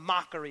lot of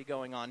mockery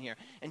going on here.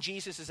 And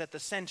Jesus is at the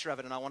center of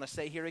it. And I want to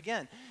say here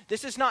again,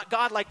 this is not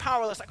God like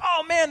powerless, like,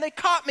 oh man, they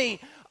caught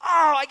me.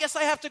 Oh, I guess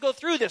I have to go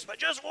through this. But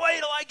just wait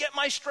till I get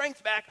my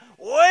strength back.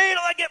 Wait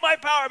till I get my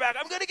power back.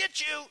 I'm going to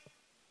get you.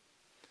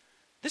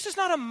 This is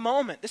not a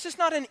moment. This is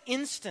not an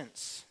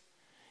instance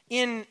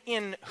in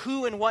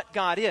who and what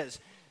God is.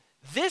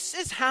 This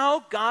is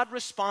how God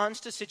responds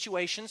to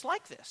situations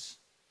like this.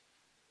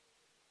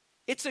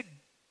 It's a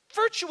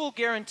virtual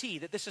guarantee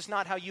that this is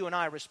not how you and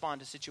I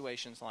respond to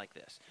situations like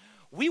this.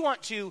 We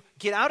want to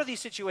get out of these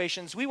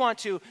situations. We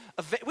do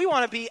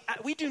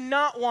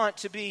not want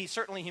to be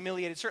certainly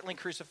humiliated, certainly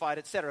crucified,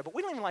 etc. But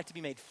we don't even like to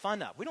be made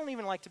fun of. We don't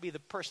even like to be the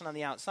person on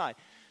the outside.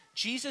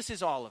 Jesus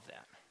is all of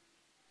that.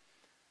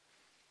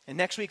 And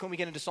next week when we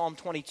get into Psalm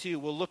 22,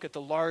 we'll look at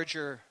the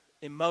larger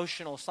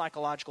emotional,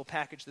 psychological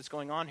package that's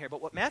going on here.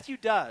 But what Matthew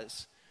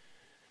does,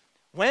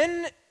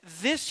 when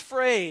this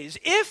phrase,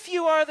 if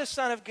you are the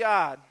Son of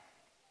God,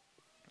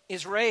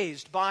 is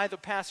raised by the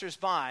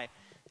passers-by,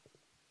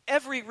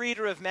 every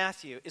reader of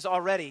Matthew is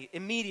already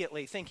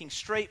immediately thinking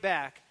straight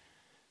back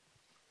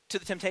to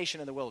the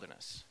temptation in the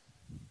wilderness.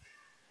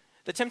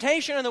 The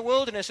temptation in the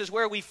wilderness is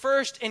where we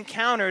first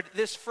encountered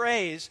this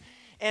phrase.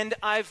 And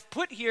I've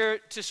put here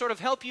to sort of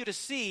help you to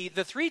see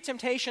the three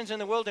temptations in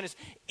the wilderness.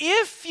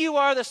 If you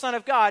are the Son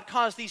of God,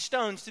 cause these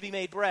stones to be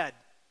made bread.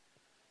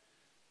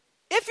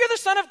 If you're the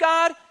Son of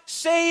God,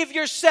 save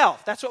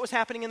yourself. That's what was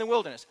happening in the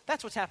wilderness.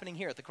 That's what's happening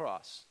here at the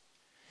cross.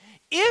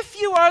 If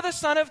you are the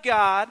Son of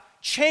God,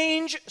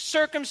 change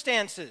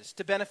circumstances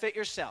to benefit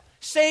yourself.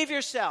 Save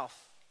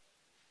yourself.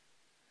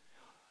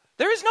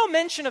 There is no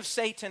mention of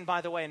Satan,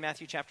 by the way, in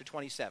Matthew chapter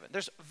 27.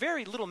 There's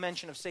very little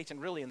mention of Satan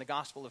really in the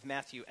Gospel of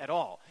Matthew at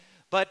all.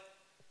 But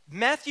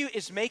Matthew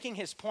is making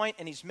his point,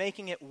 and he's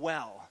making it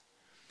well.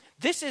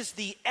 This is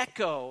the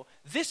echo,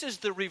 this is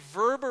the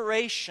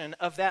reverberation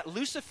of that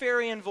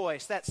Luciferian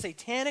voice, that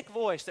satanic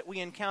voice that we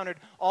encountered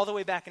all the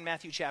way back in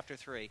Matthew chapter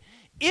 3.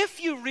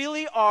 If you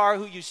really are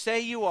who you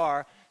say you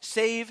are,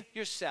 save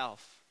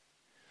yourself.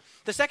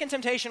 The second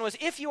temptation was,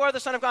 if you are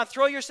the Son of God,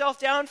 throw yourself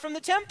down from the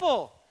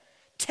temple.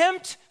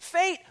 Tempt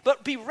fate,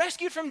 but be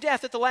rescued from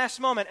death at the last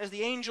moment as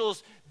the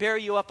angels bear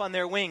you up on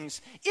their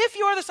wings. If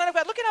you are the Son of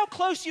God, look at how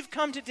close you've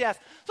come to death.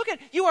 Look at,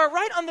 you are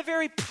right on the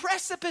very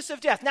precipice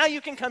of death. Now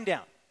you can come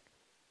down.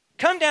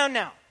 Come down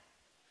now.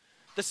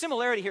 The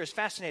similarity here is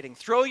fascinating.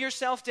 Throw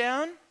yourself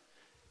down,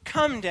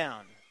 come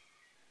down.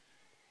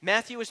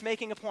 Matthew is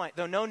making a point.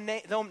 Though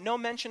no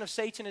mention of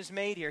Satan is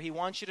made here, he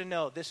wants you to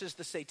know this is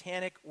the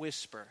satanic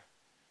whisper.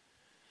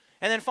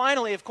 And then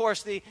finally, of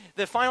course, the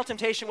final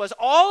temptation was,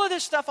 all of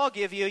this stuff I'll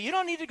give you. You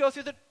don't need to go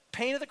through the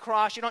pain of the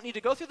cross. You don't need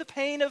to go through the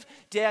pain of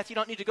death. You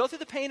don't need to go through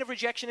the pain of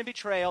rejection and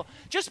betrayal.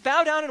 Just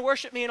bow down and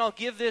worship me, and I'll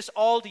give this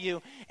all to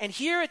you. And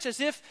here it's as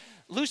if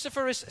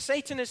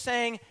Satan is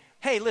saying,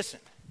 hey, listen,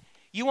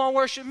 you want to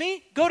worship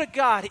me? Go to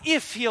God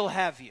if he'll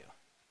have you.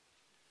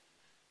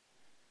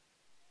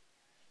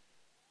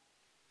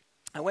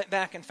 I went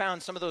back and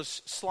found some of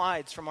those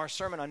slides from our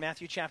sermon on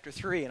Matthew chapter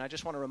 3, and I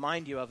just want to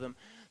remind you of them.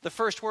 The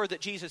first word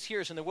that Jesus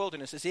hears in the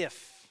wilderness is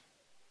if.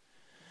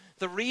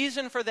 The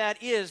reason for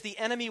that is the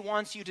enemy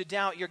wants you to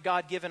doubt your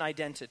God-given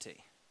identity.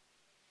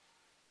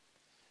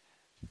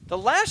 The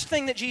last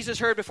thing that Jesus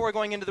heard before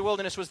going into the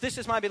wilderness was, this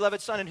is my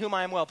beloved Son in whom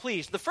I am well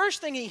pleased. The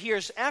first thing he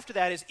hears after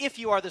that is, if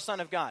you are the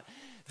Son of God.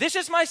 This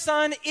is my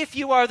Son, if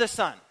you are the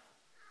Son.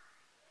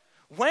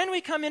 When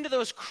we come into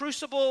those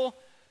crucible,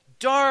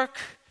 dark,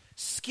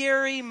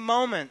 scary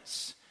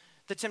moments,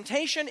 the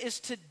temptation is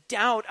to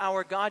doubt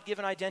our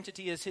God-given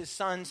identity as his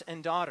sons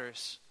and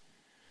daughters.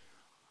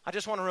 I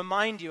just want to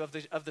remind you of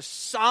the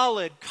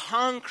solid,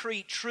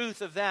 concrete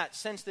truth of that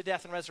since the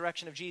death and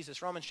resurrection of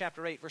Jesus. Romans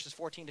chapter 8, verses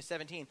 14 to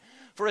 17.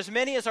 For as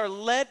many as are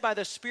led by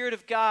the Spirit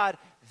of God,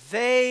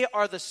 they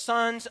are the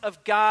sons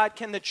of God.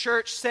 Can the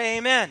church say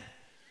amen?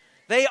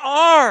 They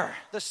are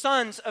the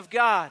sons of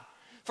God.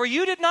 For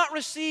you did not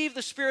receive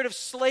the spirit of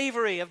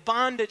slavery, of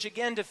bondage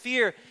again to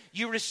fear.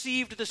 You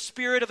received the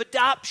spirit of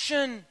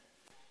adoption,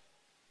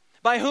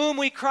 by whom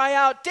we cry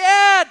out,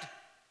 Dad,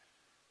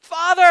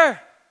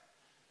 Father.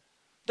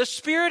 The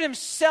Spirit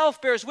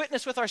himself bears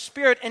witness with our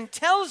spirit and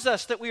tells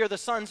us that we are the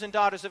sons and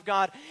daughters of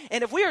God.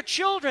 And if we are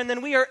children,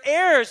 then we are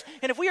heirs.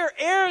 And if we are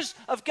heirs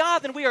of God,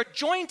 then we are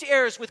joint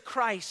heirs with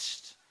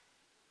Christ.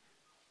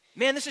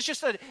 Man, this is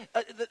just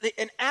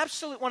an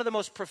absolute, one of the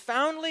most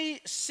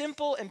profoundly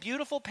simple and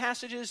beautiful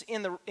passages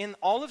in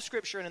all of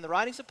Scripture and in the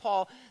writings of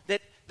Paul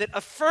that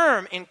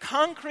affirm in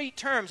concrete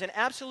terms, in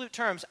absolute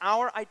terms,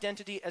 our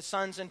identity as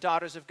sons and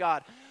daughters of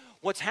God.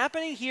 What's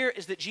happening here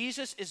is that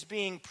Jesus is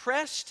being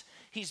pressed,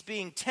 he's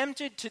being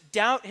tempted to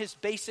doubt his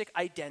basic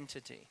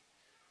identity.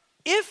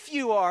 If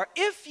you are,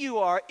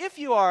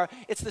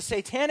 it's the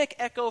satanic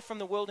echo from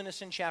the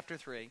wilderness in chapter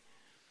 3.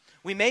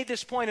 We made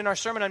this point in our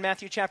sermon on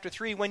Matthew chapter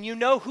 3. When you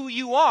know who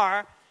you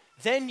are,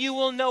 then you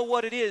will know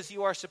what it is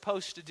you are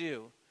supposed to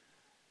do.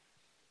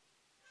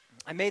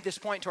 I made this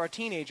point to our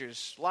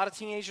teenagers. A lot of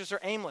teenagers are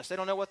aimless. They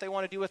don't know what they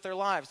want to do with their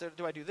lives.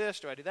 Do I do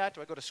this? Do I do that?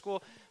 Do I go to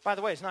school? By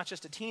the way, it's not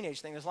just a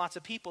teenage thing. There's lots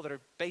of people that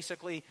are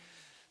basically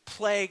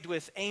plagued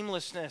with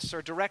aimlessness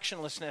or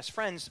directionlessness.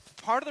 Friends,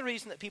 part of the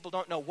reason that people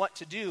don't know what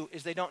to do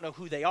is they don't know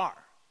who they are.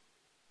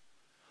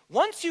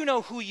 Once you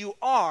know who you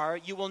are,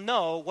 you will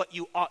know what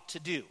you ought to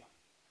do.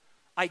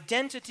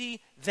 Identity,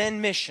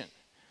 then mission.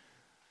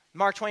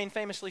 Mark Twain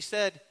famously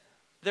said,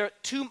 the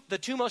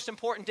two most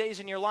important days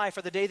in your life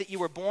are the day that you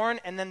were born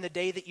and then the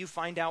day that you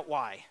find out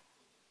why.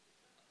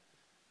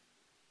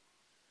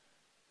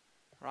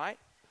 Right?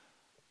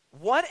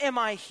 What am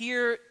I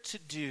here to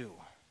do?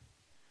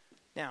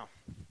 Now,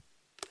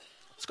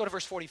 let's go to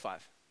verse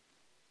 45.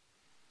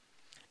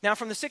 Now,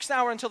 from the 6th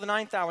hour until the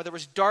 9th hour, there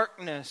was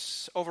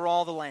darkness over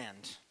all the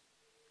land.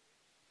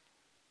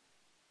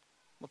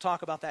 We'll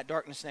talk about that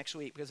darkness next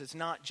week because it's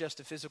not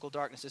just a physical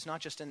darkness. It's not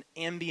just an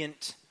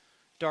ambient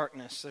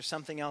darkness. There's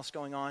something else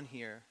going on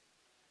here.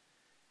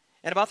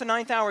 At about the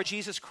 9th hour,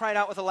 Jesus cried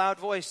out with a loud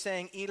voice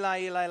saying,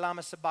 Eli, Eli,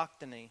 lama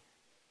sabachthani.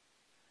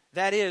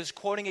 That is,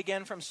 quoting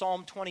again from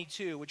Psalm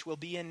 22, which we'll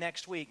be in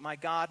next week. My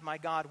God,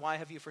 why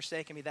have you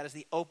forsaken me? That is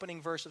the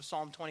opening verse of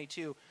Psalm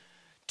 22.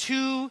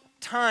 2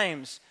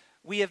 times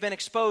we have been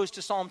exposed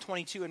to Psalm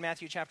 22 in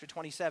Matthew chapter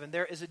 27.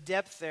 There is a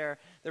depth there.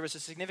 There is a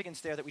significance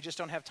there that we just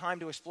don't have time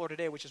to explore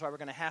today, which is why we're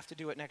going to have to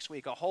do it next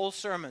week. A whole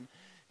sermon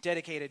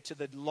dedicated to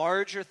the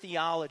larger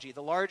theology,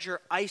 the larger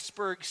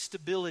iceberg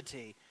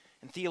stability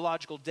and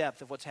theological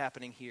depth of what's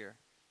happening here.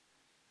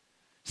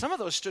 Some of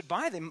those stood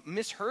by, they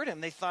misheard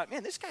him. They thought,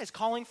 man, this guy's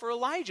calling for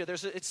Elijah.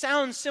 It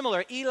sounds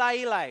similar, Eli,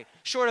 Eli,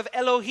 short of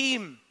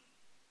Elohim.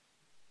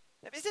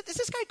 Is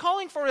this guy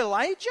calling for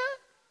Elijah?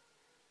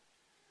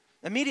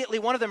 Immediately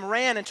one of them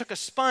ran and took a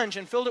sponge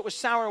and filled it with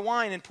sour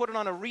wine and put it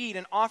on a reed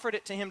and offered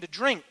it to him to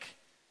drink.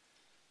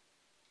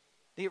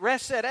 The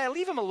rest said, hey,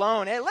 leave him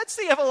alone. Hey, let's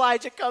see if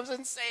Elijah comes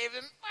and saves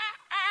him.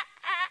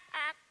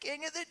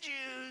 King of the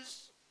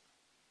Jews.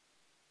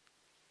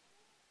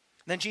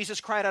 Then Jesus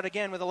cried out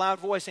again with a loud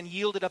voice and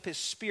yielded up his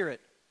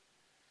spirit.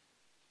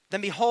 Then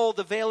behold,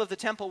 the veil of the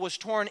temple was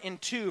torn in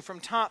two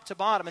from top to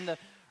bottom, and the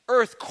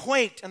earth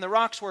quaked, and the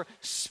rocks were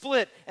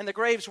split, and the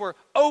graves were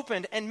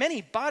opened, and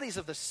many bodies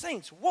of the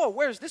saints. Whoa,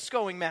 where's this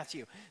going,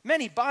 Matthew?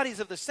 Many bodies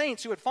of the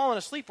saints who had fallen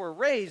asleep were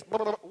raised.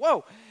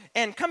 Whoa.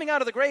 And coming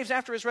out of the graves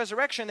after his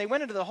resurrection, they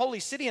went into the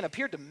holy city and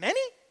appeared to many?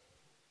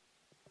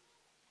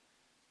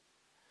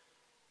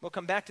 We'll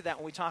come back to that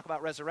when we talk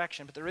about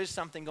resurrection, but there is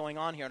something going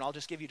on here, and I'll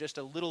just give you just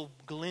a little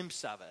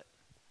glimpse of it.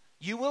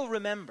 You will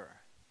remember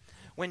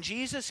when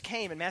Jesus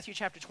came in Matthew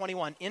chapter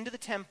 21 into the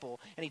temple,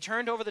 and he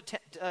turned over the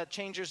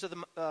changers of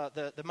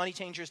the money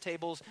changers'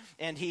 tables,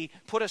 and he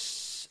put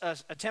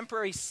a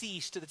temporary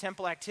cease to the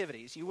temple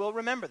activities. You will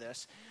remember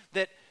this,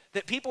 that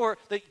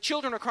the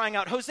children are crying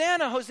out,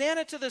 Hosanna,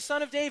 Hosanna to the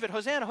Son of David,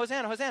 Hosanna,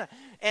 Hosanna, Hosanna.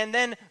 And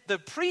then the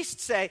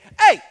priests say,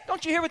 hey,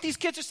 don't you hear what these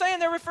kids are saying?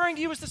 They're referring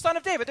to you as the Son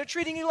of David. They're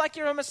treating you like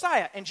you're a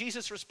Messiah. And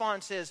Jesus'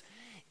 response is,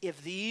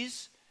 if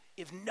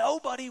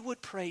nobody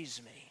would praise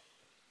me,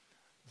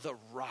 the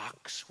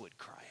rocks would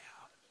cry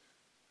out.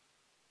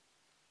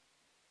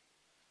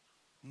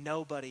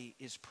 Nobody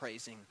is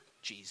praising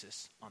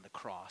Jesus on the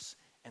cross,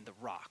 and the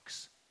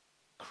rocks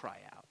cry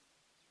out.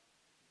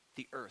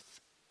 The earth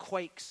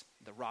quakes,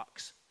 the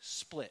rocks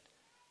split.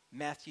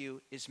 Matthew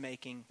is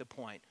making the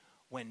point.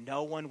 When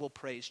no one will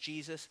praise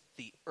Jesus,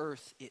 the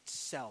earth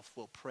itself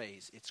will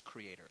praise its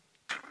creator.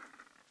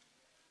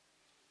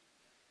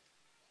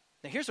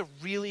 Now here's a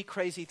really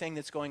crazy thing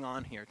that's going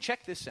on here.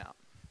 Check this out.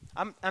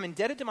 I'm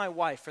indebted to my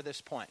wife for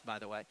this point, by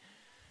the way.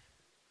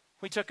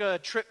 We took a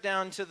trip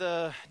down to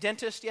the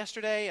dentist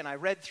yesterday, and I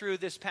read through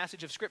this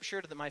passage of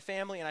Scripture to my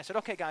family, and I said,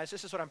 okay, guys,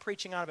 this is what I'm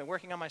preaching on. I've been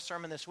working on my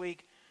sermon this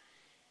week.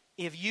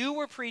 If you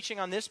were preaching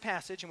on this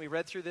passage, and we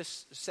read through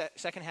this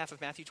second half of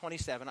Matthew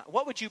 27,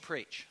 what would you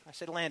preach? I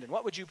said, Landon,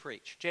 what would you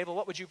preach? Jabel,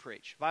 what would you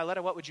preach?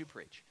 Violetta, what would you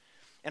preach?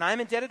 And I'm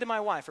indebted to my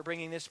wife for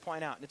bringing this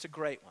point out, and it's a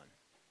great one.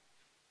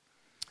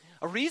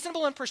 A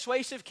reasonable and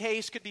persuasive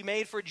case could be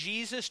made for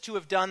Jesus to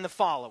have done the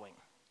following.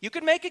 You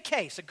could make a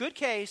case, a good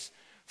case,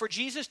 for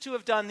Jesus to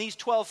have done these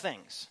 12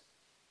 things.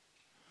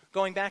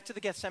 Going back to the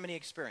Gethsemane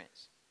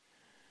experience.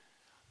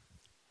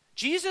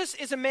 Jesus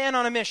is a man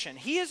on a mission.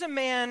 He is a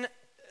man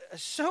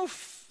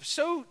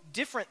so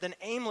different than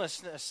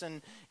aimlessness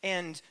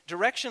and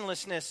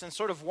directionlessness and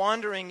sort of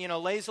wandering,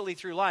 lazily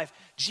through life.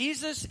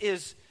 Jesus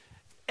is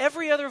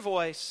every other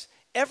voice,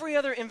 Every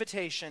other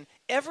invitation,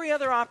 every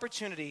other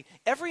opportunity,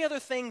 every other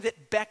thing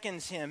that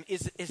beckons him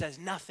is as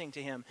nothing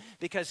to him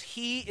because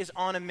he is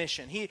on a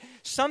mission.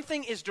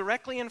 Something is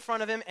directly in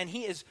front of him and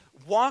he is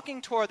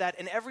walking toward that,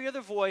 and every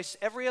other voice,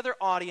 every other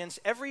audience,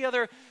 every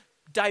other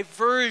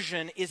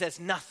diversion is as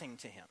nothing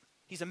to him.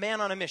 He's a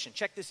man on a mission.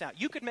 Check this out.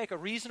 You could make a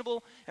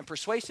reasonable and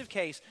persuasive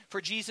case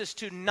for Jesus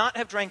to not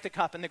have drank the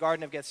cup in the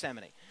Garden of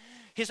Gethsemane.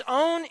 His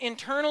own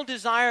internal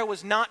desire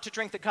was not to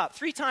drink the cup.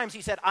 3 times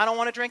he said, I don't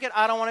want to drink it,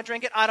 I don't want to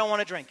drink it, I don't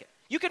want to drink it.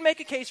 You could make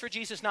a case for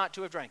Jesus not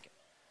to have drank it.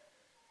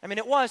 I mean,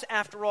 it was,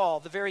 after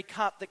all, the very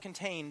cup that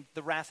contained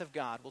the wrath of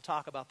God. We'll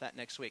talk about that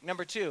next week.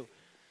 Number 2,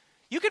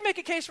 you could make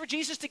a case for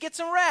Jesus to get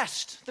some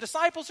rest. The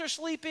disciples are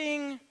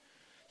sleeping.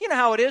 You know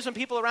how it is when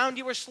people around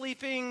you are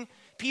sleeping.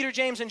 Peter,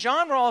 James, and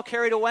John were all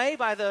carried away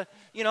by the,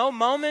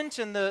 moment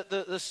and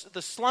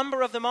the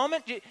slumber of the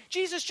moment.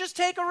 Jesus, just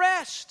take a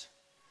rest.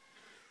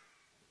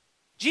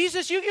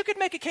 Jesus, you could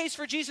make a case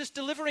for Jesus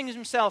delivering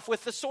himself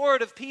with the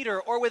sword of Peter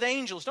or with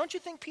angels. Don't you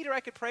think, Peter, I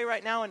could pray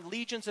right now and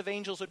legions of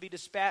angels would be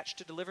dispatched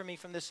to deliver me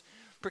from this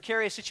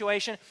precarious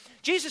situation?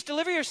 Jesus,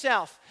 deliver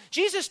yourself.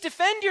 Jesus,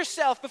 defend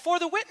yourself before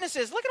the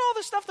witnesses. Look at all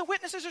the stuff the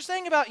witnesses are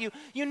saying about you.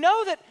 You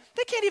know that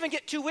they can't even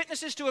get 2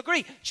 witnesses to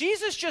agree.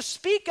 Jesus, just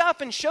speak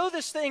up and show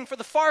this thing for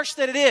the farce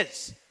that it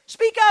is.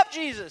 Speak up,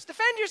 Jesus.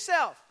 Defend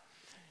yourself.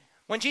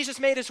 When Jesus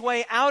made his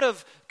way out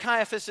of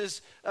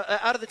Caiaphas's,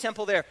 out of the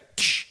temple there,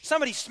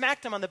 somebody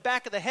smacked him on the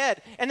back of the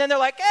head. And then they're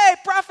like, hey,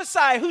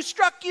 prophesy, who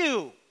struck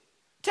you?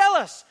 Tell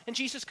us. And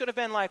Jesus could have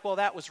been like, well,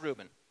 that was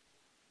Reuben.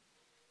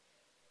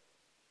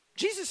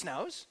 Jesus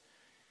knows.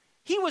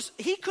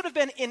 He could have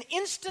been in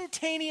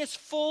instantaneous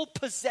full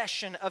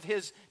possession of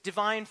his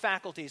divine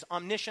faculties,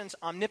 omniscience,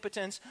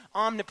 omnipotence,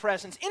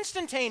 omnipresence,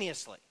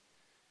 instantaneously.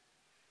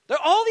 There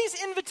are all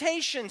these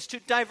invitations to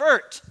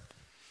divert.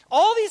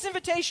 All these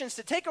invitations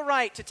to take a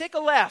right, to take a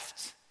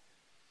left.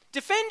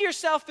 Defend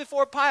yourself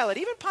before Pilate.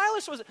 Even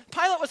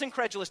Pilate was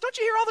incredulous. Don't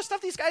you hear all the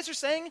stuff these guys are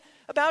saying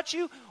about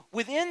you?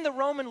 Within the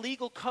Roman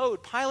legal code,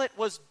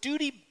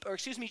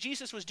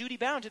 Jesus was duty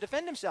bound to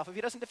defend himself. If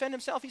he doesn't defend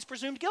himself, he's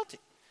presumed guilty.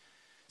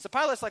 So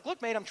Pilate's like,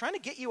 look, mate, I'm trying to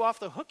get you off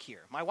the hook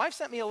here. My wife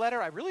sent me a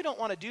letter. I really don't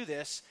want to do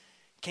this.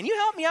 Can you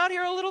help me out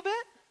here a little bit?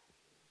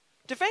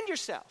 Defend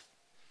yourself.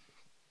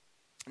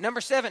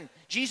 Number 7,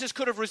 Jesus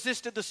could have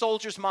resisted the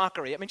soldiers'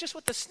 mockery. I mean, just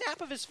with the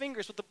snap of his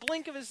fingers, with the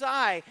blink of his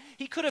eye,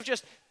 he could have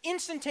just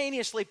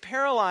instantaneously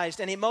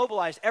paralyzed and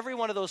immobilized every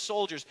one of those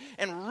soldiers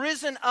and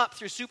risen up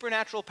through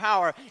supernatural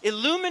power,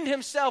 illumined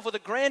himself with a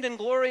grand and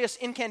glorious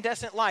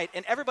incandescent light,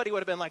 and everybody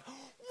would have been like,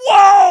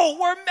 whoa,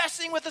 we're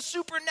messing with a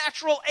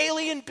supernatural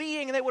alien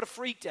being, and they would have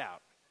freaked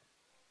out.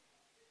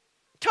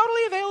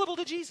 Totally available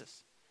to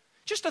Jesus.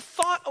 Just a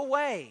thought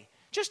away.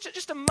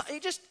 He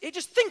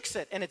just thinks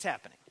it, and it's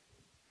happening.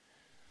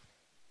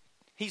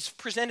 He's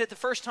presented the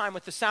first time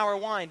with the sour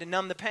wine to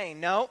numb the pain.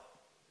 No.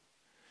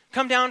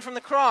 Come down from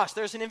the cross.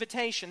 There's an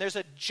invitation. There's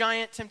a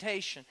giant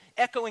temptation,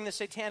 echoing the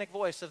satanic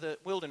voice of the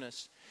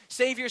wilderness.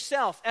 Save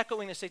yourself,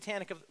 echoing the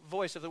satanic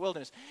voice of the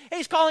wilderness. Hey,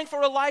 he's calling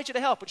for Elijah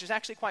to help, which is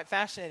actually quite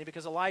fascinating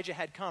because Elijah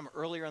had come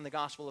earlier in the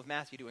Gospel of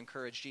Matthew to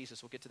encourage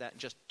Jesus. We'll get to that in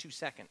just 2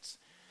 seconds.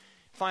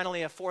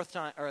 Finally,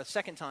 a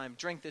second time,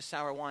 drink this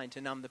sour wine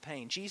to numb the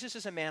pain. Jesus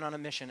is a man on a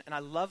mission, and I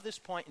love this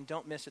point, and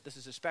don't miss it. This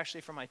is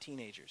especially for my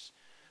teenagers.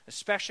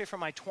 Especially for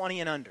my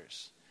 20 and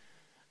unders.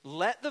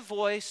 Let the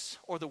voice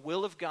or the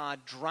will of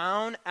God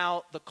drown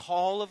out the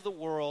call of the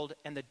world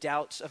and the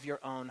doubts of your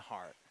own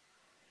heart.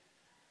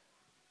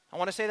 I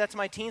want to say that to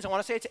my teens. I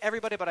want to say it to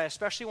everybody, but I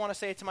especially want to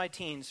say it to my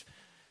teens.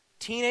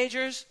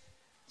 Teenagers,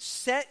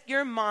 set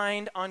your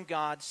mind on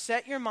God.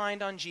 Set your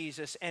mind on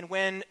Jesus. And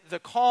when the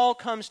call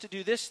comes to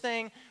do this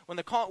thing,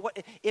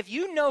 if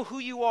you know who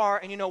you are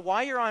and you know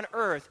why you're on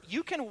earth,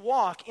 you can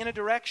walk in a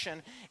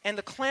direction, and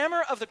the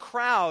clamor of the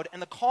crowd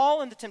and the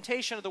call and the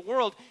temptation of the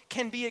world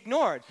can be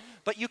ignored.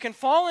 But you can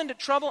fall into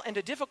trouble and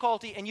to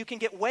difficulty, and you can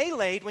get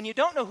waylaid when you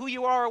don't know who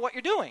you are or what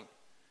you're doing.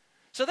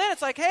 So then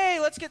it's like, hey,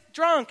 let's get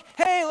drunk.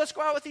 Hey, let's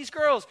go out with these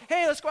girls.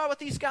 Hey, let's go out with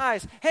these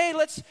guys. Hey,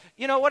 let's,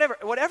 whatever.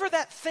 Whatever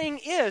that thing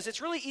is, it's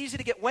really easy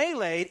to get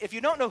waylaid if you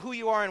don't know who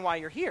you are and why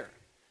you're here.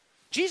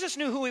 Jesus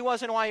knew who he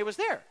was and why he was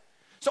there.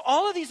 So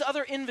all of these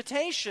other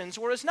invitations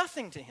were as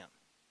nothing to him.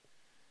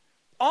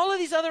 All of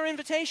these other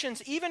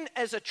invitations, even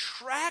as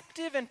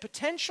attractive and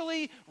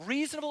potentially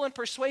reasonable and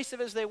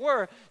persuasive as they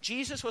were,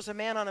 Jesus was a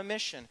man on a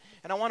mission.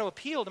 And I want to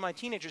appeal to my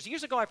teenagers.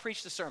 Years ago, I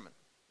preached a sermon.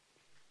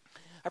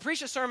 I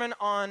preached a sermon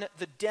on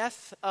the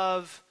death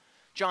of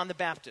John the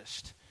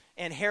Baptist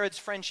and Herod's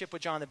friendship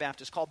with John the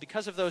Baptist, called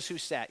Because of Those Who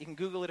Sat. You can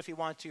Google it if you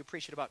want to. I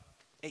preached it about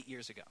 8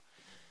 years ago,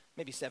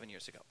 maybe 7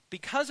 years ago.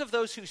 Because of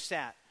Those Who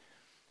Sat.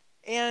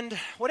 And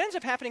what ends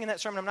up happening in that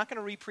sermon, I'm not going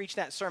to re-preach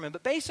that sermon,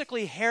 but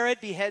basically Herod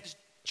beheads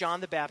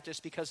John the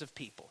Baptist because of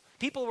people.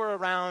 People were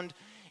around,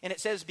 And it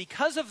says,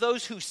 because of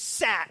those who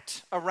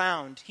sat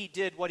around, he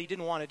did what he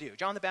didn't want to do.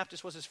 John the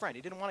Baptist was his friend.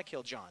 He didn't want to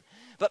kill John.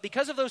 But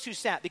because of those who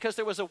sat, because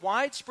there was a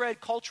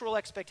widespread cultural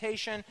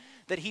expectation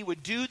that he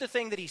would do the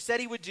thing that he said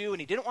he would do, and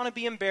he didn't want to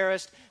be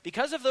embarrassed,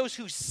 because of those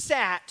who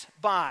sat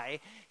by,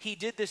 he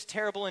did this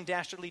terrible and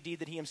dastardly deed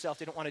that he himself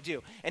didn't want to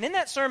do. And in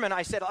that sermon,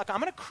 I said, look, I'm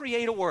going to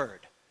create a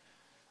word.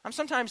 I'm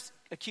sometimes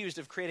accused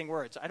of creating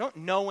words. I don't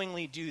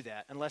knowingly do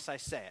that unless I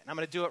say it. And I'm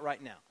going to do it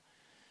right now.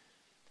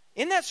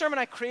 In that sermon,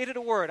 I created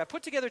a word. I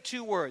put together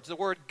two words, the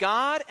word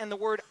God and the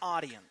word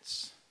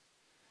audience.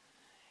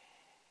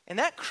 And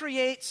that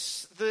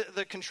creates,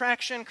 the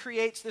contraction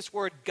creates this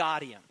word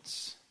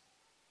Godians.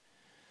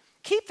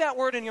 Keep that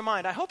word in your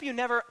mind. I hope you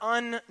never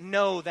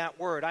unknow that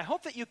word. I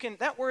hope that you can,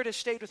 that word has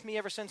stayed with me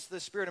ever since the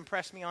Spirit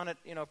impressed me on it,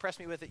 impressed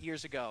me with it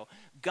years ago.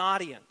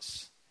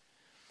 Godians.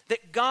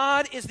 That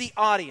God is the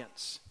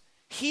audience.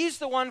 He's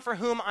the one for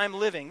whom I'm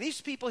living. These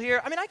people here,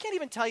 I can't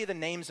even tell you the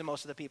names of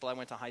most of the people I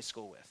went to high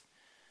school with.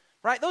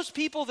 Right? Those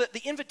people that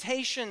the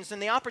invitations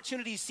and the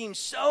opportunities seem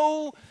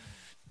so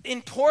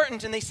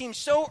important and they seem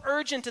so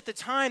urgent at the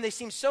time. They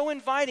seem so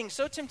inviting,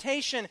 so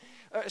tempting,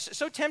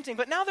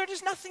 but now they're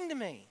just nothing to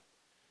me.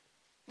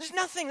 There's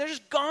nothing. They're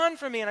just gone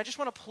from me. And I just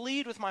want to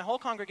plead with my whole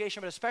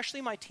congregation, but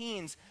especially my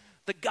teens,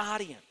 the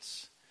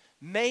Godians.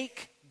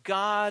 Make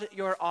God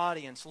your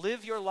audience.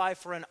 Live your life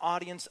for an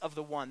audience of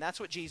the one. That's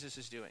what Jesus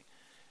is doing.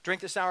 Drink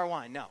the sour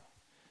wine? No.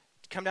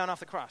 Come down off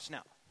the cross?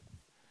 No.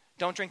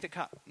 Don't drink the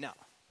cup? No.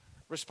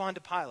 Respond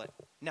to Pilate?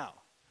 No.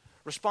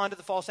 Respond to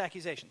the false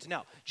accusations?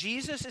 No.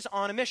 Jesus is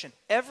on a mission.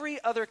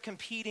 Every other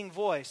competing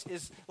voice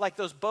is like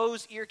those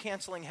Bose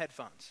ear-canceling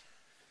headphones.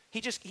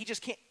 He just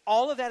can't,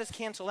 all of that is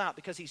canceled out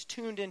because he's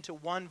tuned into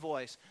one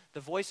voice,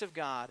 the voice of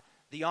God,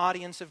 the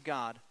audience of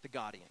God, the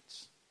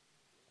Godians.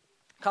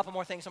 A couple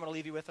more things I'm going to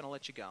leave you with and I'll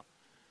let you go.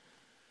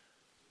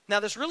 Now,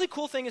 this really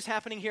cool thing is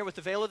happening here with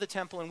the veil of the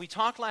temple, and we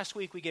talked last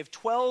week, we gave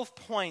 12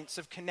 points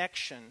of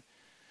connection,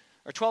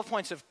 or 12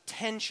 points of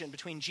tension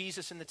between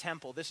Jesus and the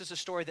temple. This is a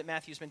story that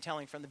Matthew's been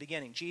telling from the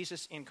beginning.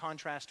 Jesus in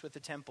contrast with the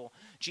temple.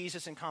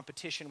 Jesus in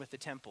competition with the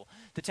temple.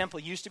 The temple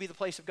used to be the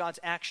place of God's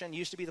action,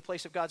 used to be the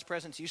place of God's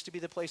presence, used to be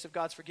the place of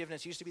God's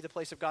forgiveness, used to be the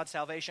place of God's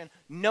salvation.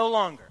 No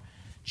longer.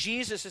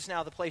 Jesus is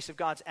now the place of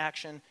God's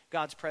action,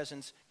 God's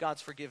presence,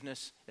 God's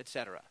forgiveness,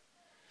 etc.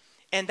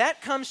 And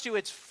that comes to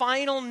its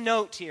final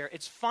note here,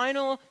 its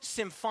final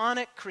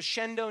symphonic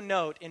crescendo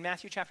note in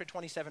Matthew chapter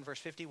 27, verse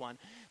 51.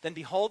 Then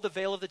behold, the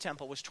veil of the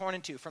temple was torn in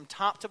two from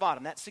top to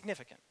bottom. That's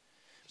significant.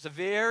 It was a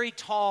very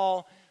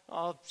tall,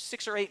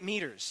 6 or 8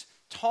 meters,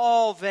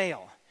 tall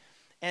veil.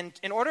 And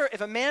if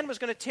a man was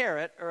going to tear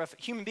it, or if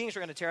human beings were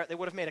going to tear it, they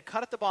would have made a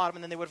cut at the bottom,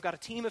 and then they would have got a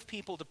team of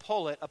people to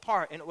pull it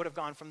apart, and it would have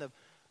gone from the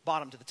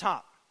bottom to the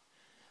top.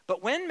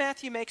 But when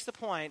Matthew makes the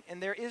point,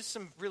 and there is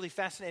some really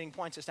fascinating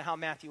points as to how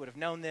Matthew would have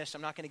known this,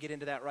 I'm not going to get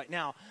into that right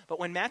now, but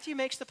when Matthew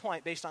makes the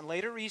point, based on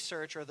later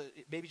research, or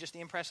maybe just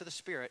the impress of the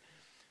Spirit,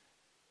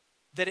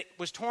 that it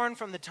was torn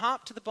from the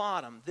top to the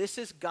bottom, this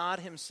is God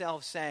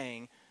himself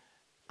saying,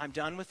 I'm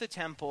done with the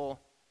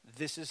temple,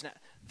 this is not,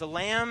 the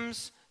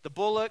lambs, the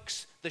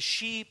bullocks, the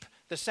sheep,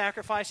 the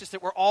sacrifices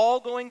that were all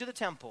going to the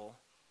temple,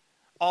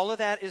 all of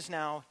that is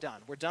now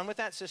done. We're done with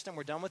that system.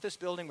 We're done with this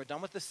building. We're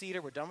done with the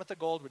cedar. We're done with the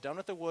gold. We're done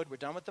with the wood. We're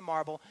done with the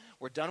marble.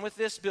 We're done with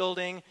this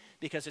building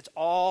because it's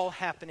all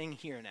happening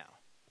here now.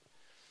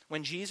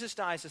 When Jesus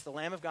dies as the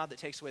Lamb of God that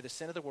takes away the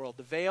sin of the world,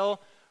 the veil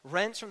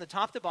rents from the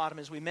top to bottom,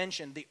 as we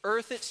mentioned. The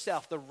earth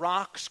itself, the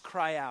rocks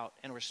cry out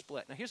and we're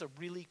split. Now here's a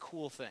really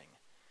cool thing.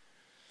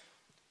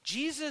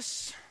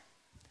 Jesus,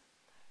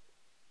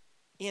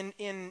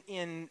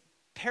 in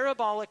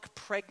parabolic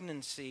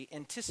pregnancy,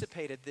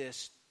 anticipated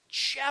this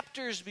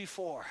chapters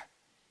before,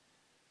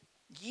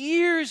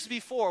 years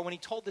before, when he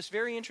told this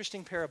very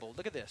interesting parable.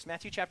 Look at this,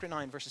 Matthew chapter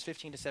 9, verses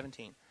 15 to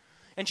 17.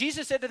 And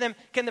Jesus said to them,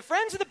 can the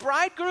friends of the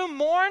bridegroom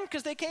mourn?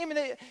 Because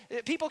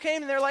people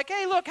came and they're like,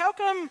 hey, look, how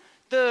come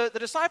the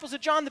disciples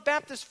of John the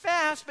Baptist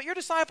fast, but your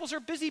disciples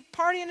are busy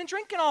partying and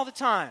drinking all the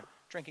time?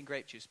 Drinking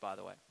grape juice, by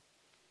the way.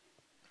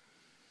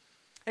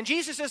 And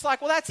Jesus is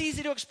like, well, that's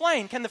easy to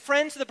explain. Can the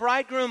friends of the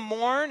bridegroom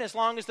mourn as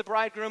long as the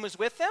bridegroom is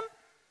with them?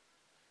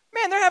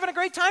 Man, they're having a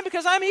great time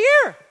because I'm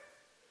here.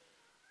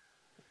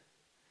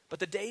 But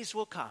the days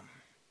will come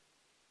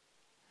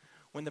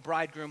when the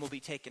bridegroom will be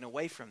taken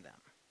away from them.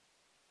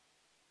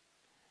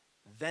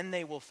 Then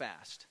they will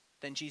fast.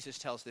 Then Jesus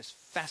tells this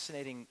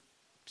fascinating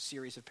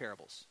series of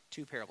parables.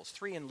 2 parables,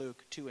 3 in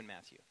Luke, 2 in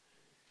Matthew.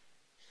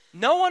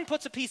 No one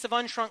puts a piece of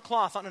unshrunk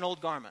cloth on an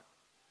old garment,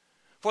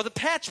 for the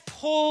patch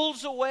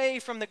pulls away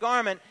from the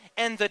garment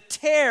and the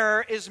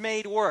tear is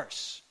made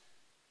worse.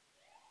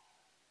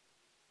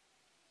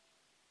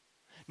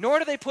 Nor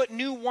do they put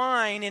new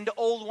wine into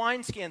old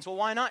wineskins. Well,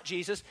 why not,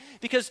 Jesus?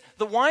 Because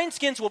the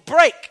wineskins will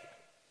break,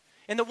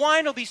 and the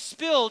wine will be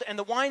spilled, and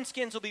the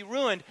wineskins will be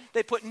ruined.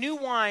 They put new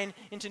wine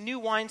into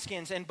new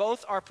wineskins, and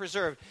both are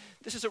preserved.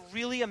 This is a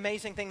really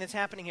amazing thing that's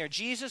happening here.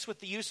 Jesus, with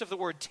the use of the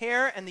word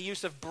tear and the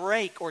use of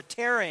break or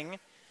tearing,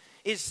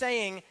 is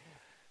saying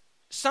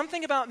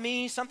something about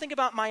me, something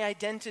about my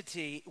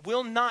identity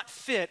will not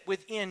fit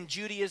within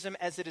Judaism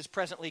as it is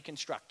presently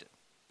constructed.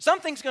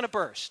 Something's going to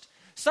burst.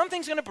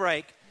 Something's going to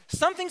break.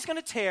 Something's going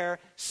to tear.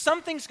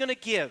 Something's going to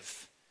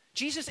give.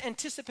 Jesus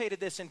anticipated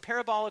this in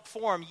parabolic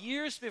form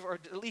years before, or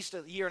at least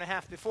a year and a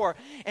half before.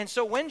 And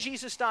so when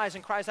Jesus dies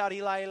and cries out,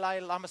 Eli, Eli,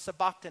 lama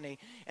sabachthani,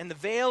 and the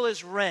veil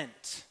is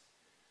rent,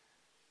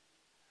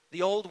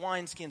 the old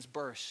wineskins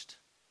burst.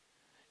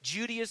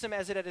 Judaism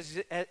as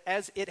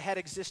it had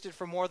existed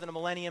for more than a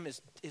millennium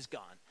is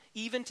gone.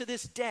 Even to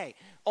this day,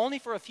 only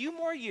for a few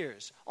more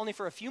years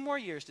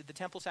did the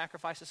temple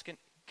sacrifices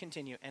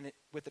continue. And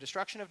with the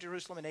destruction of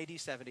Jerusalem in AD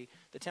 70,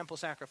 the temple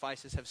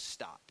sacrifices have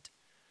stopped.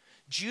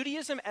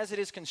 Judaism as it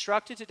is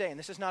constructed today, and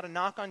this is not a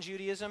knock on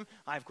Judaism.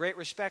 I have great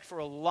respect for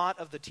a lot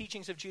of the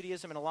teachings of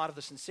Judaism and a lot of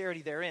the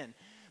sincerity therein.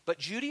 But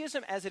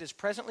Judaism as it is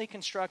presently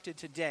constructed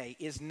today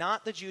is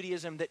not the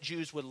Judaism that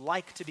Jews would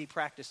like to be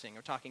practicing.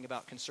 We're talking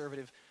about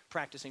conservative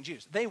practicing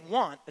Jews. They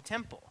want a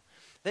temple.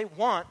 They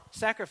want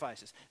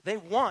sacrifices. They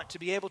want to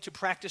be able to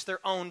practice their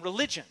own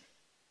religion.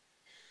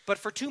 But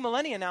for 2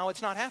 millennia now,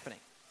 it's not happening.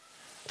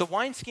 The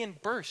wineskin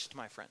burst,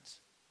 my friends.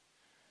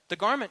 The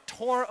garment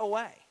tore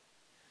away.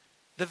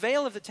 The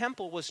veil of the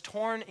temple was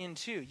torn in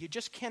two. You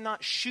just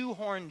cannot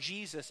shoehorn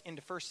Jesus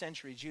into first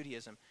century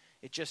Judaism.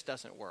 It just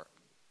doesn't work.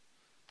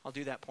 I'll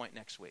do that point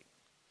next week.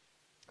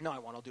 No, I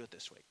won't. I'll do it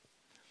this week.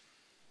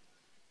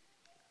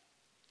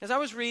 As I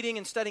was reading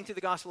and studying through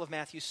the Gospel of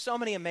Matthew, so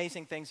many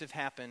amazing things have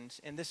happened,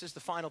 and this is the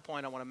final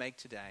point I want to make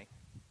today.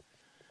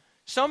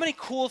 So many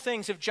cool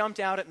things have jumped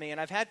out at me, and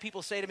I've had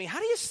people say to me, how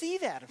do you see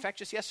that? In fact,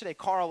 just yesterday,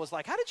 Carl was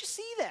like, how did you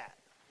see that?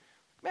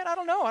 Man, I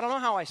don't know. I don't know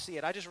how I see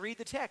it. I just read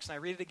the text, and I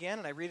read it again,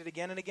 and I read it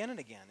again and again and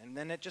again. And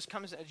then it just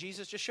comes,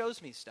 Jesus just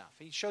shows me stuff.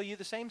 He'd show you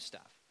the same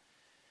stuff.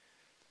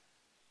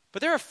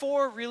 But there are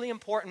 4 really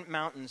important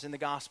mountains in the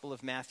Gospel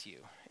of Matthew.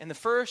 And the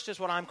first is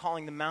what I'm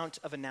calling the Mount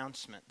of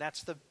Announcement.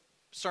 That's the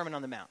Sermon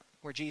on the Mount,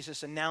 where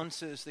Jesus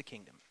announces the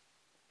kingdom.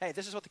 Hey,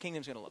 this is what the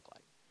kingdom's going to look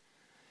like.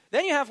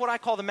 Then you have what I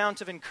call the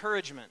Mount of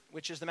Encouragement,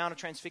 which is the Mount of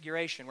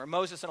Transfiguration, where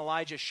Moses and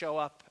Elijah show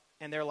up,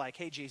 and they're like,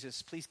 hey,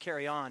 Jesus, please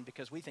carry on,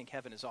 because we think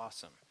heaven is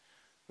awesome.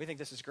 We think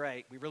this is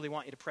great. We really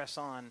want you to press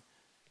on.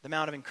 The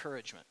Mount of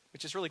Encouragement,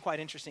 which is really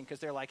quite interesting, because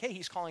they're like, hey,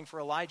 he's calling for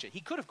Elijah.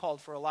 He could have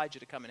called for Elijah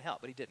to come and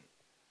help, but he didn't.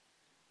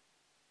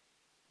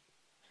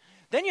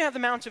 Then you have the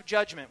Mount of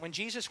Judgment. When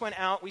Jesus went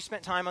out, we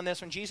spent time on this.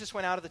 When Jesus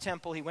went out of the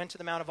temple, he went to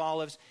the Mount of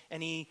Olives,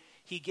 and he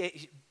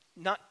gave,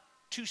 not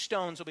 2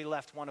 stones will be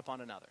left one upon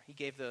another. He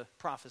gave the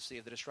prophecy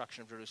of the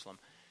destruction of Jerusalem.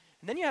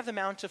 And then you have the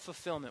Mount of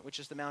Fulfillment, which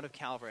is the Mount of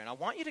Calvary. And I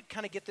want you to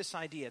kind of get this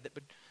idea that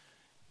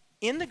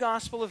in the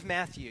Gospel of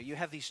Matthew, you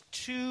have these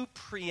 2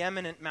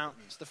 preeminent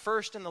mountains, the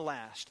first and the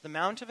last, the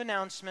Mount of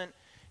Announcement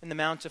and the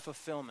Mount of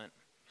Fulfillment.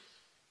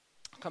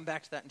 I'll come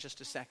back to that in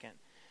just a second.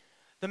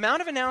 The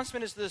Mount of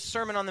Announcement is the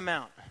Sermon on the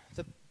Mount,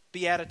 the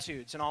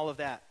Beatitudes and all of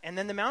that. And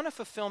then the Mount of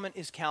Fulfillment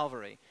is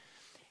Calvary.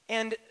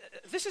 And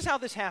this is how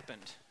this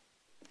happened.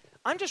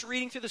 I'm just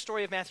reading through the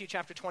story of Matthew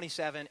chapter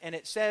 27, and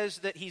it says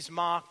that he's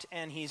mocked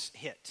and he's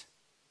hit.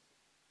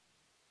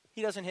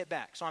 He doesn't hit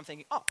back. So I'm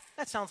thinking, oh,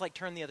 that sounds like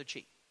turn the other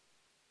cheek.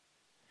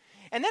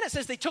 And then it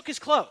says they took his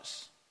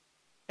clothes.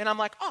 And I'm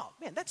like, oh,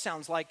 man, that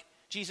sounds like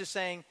Jesus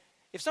saying,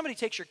 if somebody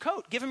takes your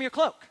coat, give him your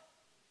cloak.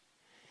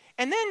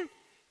 And then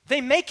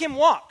they make him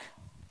walk.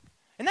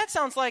 And that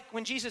sounds like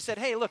when Jesus said,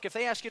 hey, look, if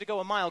they ask you to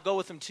go a mile, go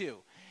with them too.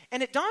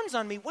 And it dawns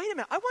on me, wait a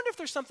minute, I wonder if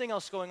there's something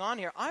else going on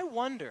here. I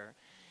wonder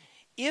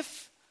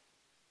if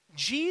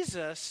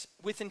Jesus,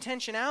 with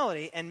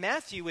intentionality, and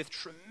Matthew, with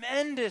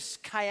tremendous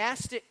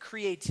chiastic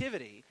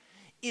creativity,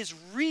 is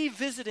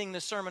revisiting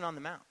the Sermon on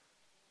the Mount.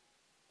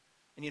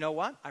 And you know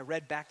what? I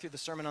read back through the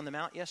Sermon on the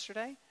Mount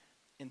yesterday,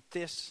 and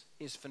this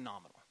is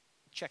phenomenal.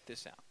 Check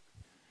this out.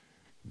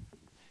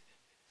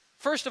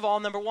 First of all,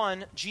 number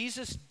 1,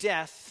 Jesus'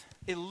 death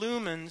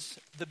illumines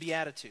the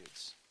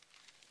Beatitudes.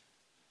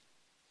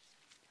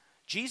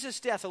 Jesus'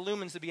 death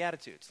illumines the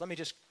Beatitudes. Let me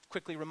just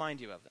quickly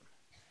remind you of them.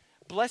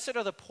 Blessed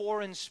are the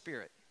poor in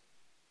spirit.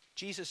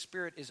 Jesus'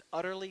 spirit is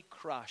utterly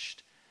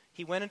crushed.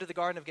 He went into the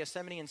Garden of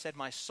Gethsemane and said,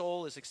 my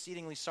soul is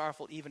exceedingly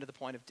sorrowful, even to the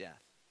point of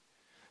death.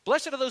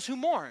 Blessed are those who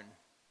mourn.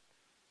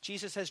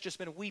 Jesus has just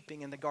been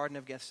weeping in the Garden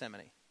of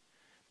Gethsemane.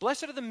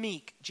 Blessed are the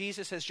meek.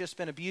 Jesus has just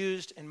been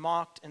abused and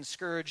mocked and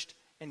scourged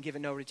and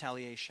given no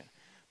retaliation.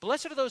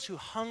 Blessed are those who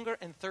hunger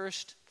and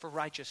thirst for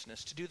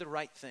righteousness, to do the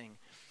right thing.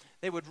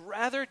 They would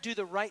rather do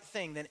the right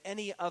thing than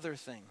any other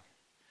thing.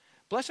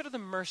 Blessed are the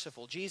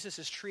merciful. Jesus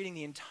is treating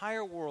the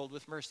entire world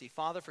with mercy.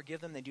 Father, forgive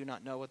them. They do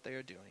not know what they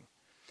are doing.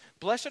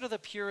 Blessed are the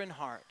pure in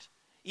heart.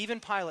 Even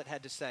Pilate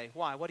had to say,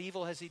 why? What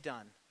evil has he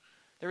done?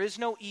 There is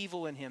no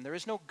evil in him. There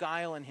is no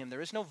guile in him.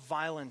 There is no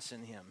violence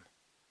in him.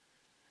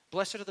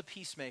 Blessed are the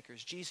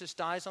peacemakers. Jesus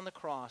dies on the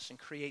cross and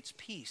creates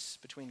peace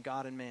between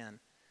God and man.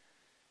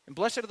 And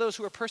blessed are those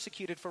who are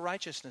persecuted for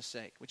righteousness'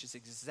 sake, which is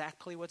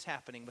exactly what's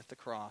happening with the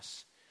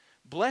cross.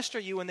 Blessed are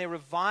you when they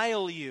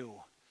revile you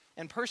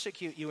and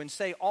persecute you and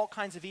say all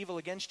kinds of evil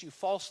against you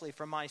falsely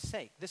for my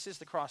sake. This is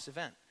the cross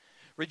event.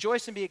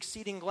 Rejoice and be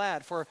exceeding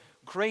glad, for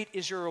great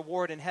is your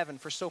reward in heaven,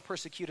 for so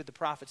persecuted the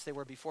prophets they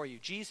were before you.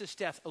 Jesus'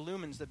 death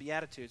illumines the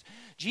Beatitudes.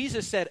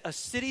 Jesus said, a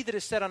city that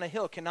is set on a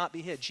hill cannot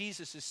be hid.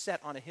 Jesus is set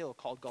on a hill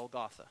called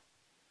Golgotha.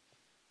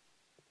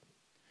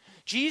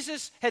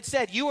 Jesus had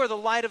said, you are the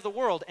light of the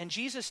world, and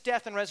Jesus'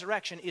 death and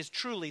resurrection is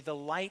truly the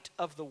light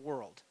of the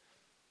world.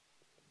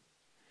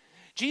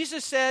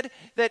 Jesus said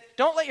that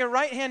don't let your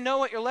right hand know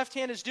what your left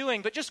hand is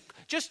doing, but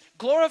just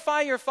glorify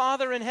your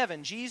Father in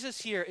heaven.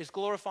 Jesus here is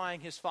glorifying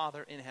his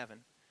Father in heaven.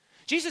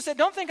 Jesus said,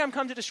 don't think I'm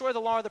come to destroy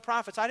the law or the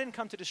prophets. I didn't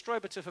come to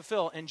destroy, but to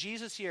fulfill. And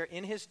Jesus here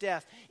in his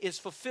death is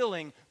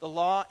fulfilling the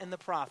law and the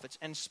prophets,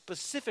 and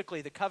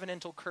specifically the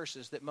covenantal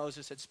curses that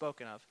Moses had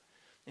spoken of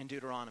in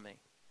Deuteronomy.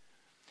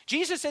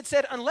 Jesus had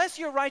said, unless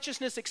your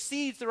righteousness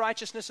exceeds the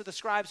righteousness of the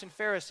scribes and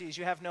Pharisees,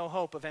 you have no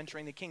hope of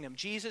entering the kingdom.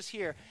 Jesus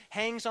here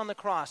hangs on the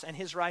cross, and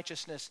his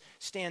righteousness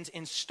stands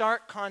in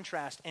stark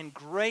contrast and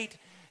great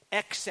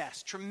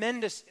excess,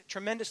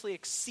 tremendously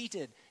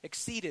exceeded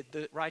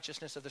the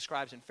righteousness of the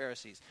scribes and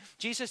Pharisees.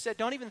 Jesus said,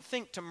 don't even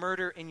think to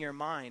murder in your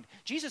mind.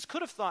 Jesus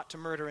could have thought to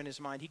murder in his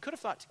mind. He could have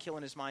thought to kill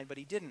in his mind, but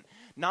he didn't.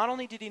 Not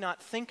only did he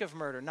not think of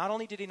murder, not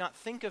only did he not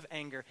think of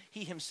anger,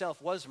 he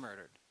himself was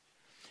murdered.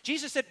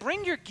 Jesus said,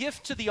 bring your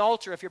gift to the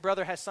altar if your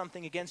brother has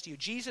something against you.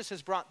 Jesus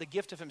has brought the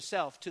gift of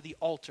himself to the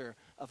altar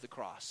of the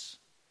cross.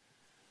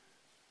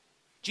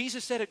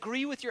 Jesus said,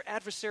 agree with your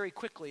adversary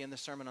quickly in the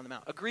Sermon on the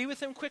Mount. Agree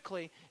with him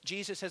quickly.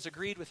 Jesus has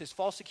agreed with his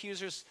false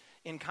accusers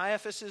in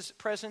Caiaphas'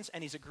 presence,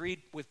 and he's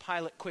agreed with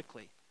Pilate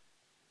quickly.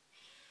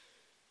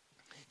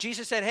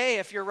 Jesus said, hey,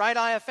 if your right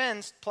eye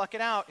offends, pluck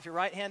it out. If your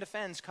right hand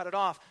offends, cut it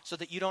off so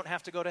that you don't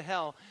have to go to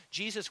hell.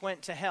 Jesus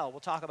went to hell.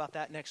 We'll talk about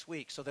that next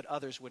week so that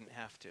others wouldn't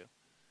have to.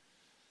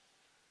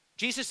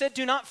 Jesus said,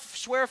 do not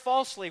swear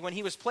falsely when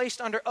he was placed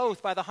under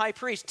oath by the high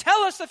priest.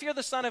 Tell us if you're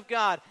the Son of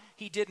God.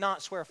 He did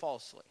not swear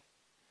falsely.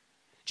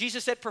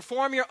 Jesus said,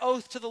 perform your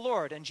oath to the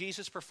Lord, and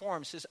Jesus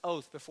performs his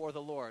oath before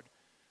the Lord.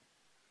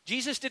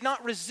 Jesus did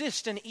not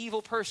resist an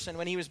evil person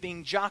when he was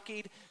being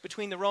jockeyed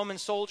between the Roman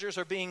soldiers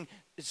or being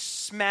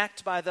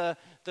smacked by the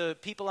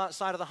people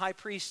outside of the high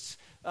priest's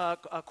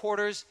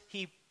quarters.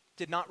 He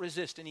did not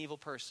resist an evil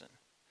person.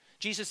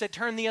 Jesus said,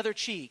 turn the other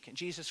cheek, and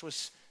Jesus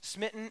was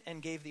smitten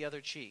and gave the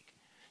other cheek.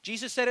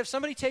 Jesus said, if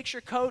somebody takes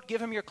your coat,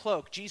 give him your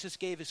cloak. Jesus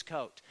gave his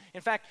coat. In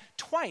fact,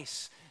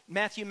 twice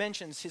Matthew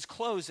mentions his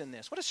clothes in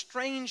this. What a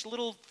strange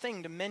little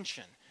thing to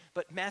mention.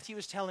 But Matthew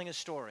is telling a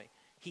story.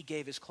 He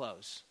gave his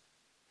clothes.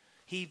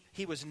 He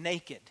was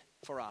naked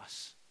for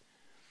us.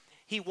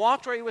 He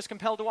walked where he was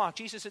compelled to walk.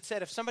 Jesus had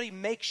said, if somebody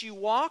makes you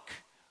walk,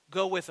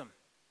 go with them.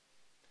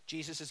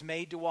 Jesus is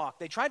made to walk.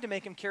 They tried to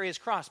make him carry his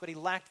cross, but he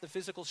lacked the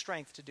physical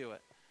strength to do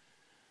it.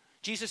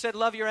 Jesus said,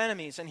 love your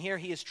enemies, and here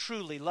he is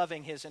truly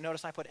loving his, and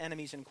notice I put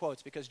enemies in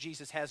quotes because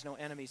Jesus has no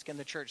enemies. Can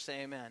the church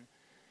say amen?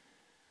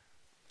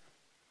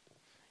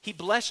 He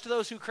blessed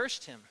those who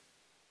cursed him.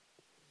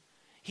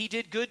 He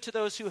did good to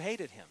those who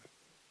hated him.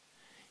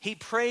 He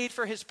prayed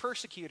for his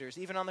persecutors,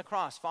 even on the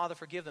cross. Father,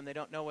 forgive them, they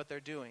don't know what they're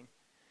doing.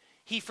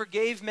 He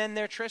forgave men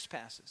their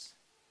trespasses.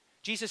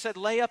 Jesus said,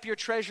 lay up your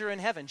treasure in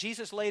heaven.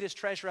 Jesus laid his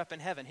treasure up in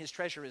heaven. His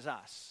treasure is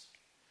us.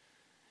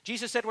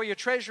 Jesus said, where your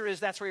treasure is,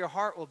 that's where your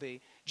heart will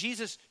be.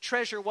 Jesus'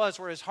 treasure was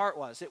where his heart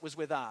was. It was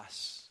with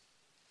us.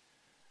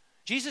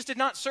 Jesus did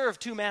not serve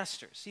two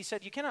masters. He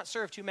said, you cannot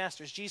serve two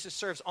masters. Jesus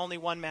serves only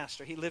one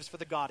master. He lives for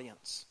the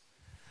Gaudians.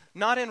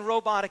 Not in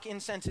robotic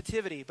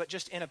insensitivity, but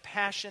just in a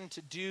passion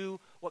to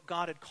do what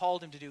God had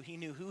called him to do. He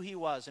knew who he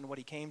was and what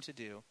he came to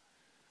do.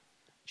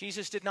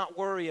 Jesus did not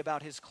worry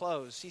about his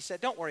clothes. He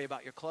said, don't worry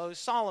about your clothes.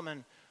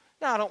 Solomon,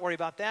 no, don't worry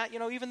about that. You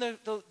know, even the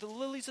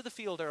lilies of the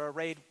field are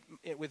arrayed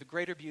with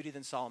greater beauty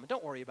than Solomon.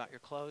 Don't worry about your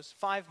clothes.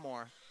 5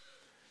 more.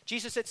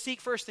 Jesus said,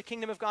 seek first the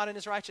kingdom of God and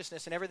his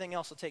righteousness, and everything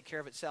else will take care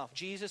of itself.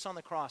 Jesus on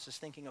the cross is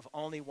thinking of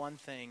only one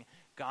thing,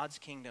 God's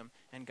kingdom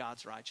and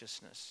God's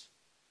righteousness.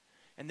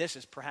 And this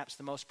is perhaps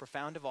the most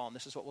profound of all, and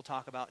this is what we'll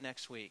talk about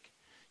next week.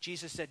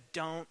 Jesus said,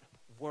 don't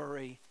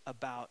worry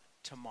about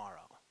tomorrow.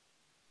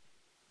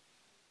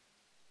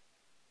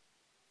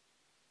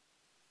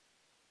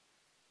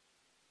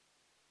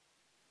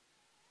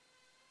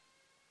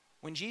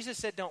 When Jesus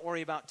said, don't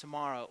worry about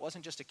tomorrow, it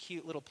wasn't just a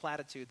cute little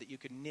platitude that you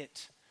could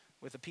knit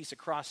with a piece of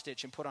cross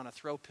stitch and put on a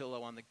throw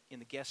pillow in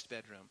the guest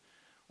bedroom.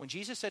 When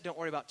Jesus said, don't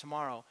worry about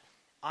tomorrow,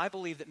 I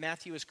believe that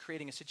Matthew is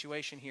creating a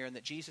situation here and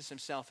that Jesus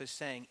himself is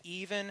saying,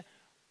 even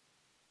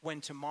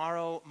when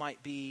tomorrow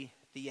might be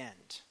the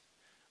end,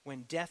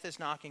 when death is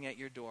knocking at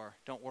your door,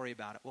 don't worry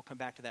about it. We'll come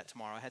back to that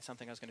tomorrow. I had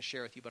something I was going to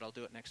share with you, but I'll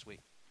do it next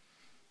week.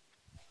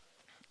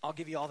 I'll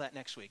give you all that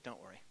next week.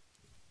 Don't worry.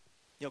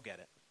 You'll get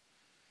it.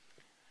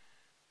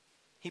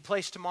 He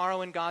placed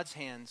tomorrow in God's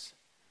hands.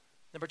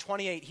 Number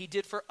 28, he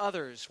did for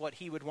others what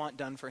he would want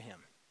done for him.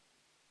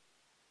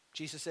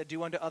 Jesus said,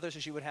 do unto others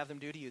as you would have them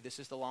do to you. This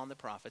is the law and the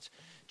prophets.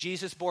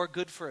 Jesus bore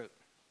good fruit.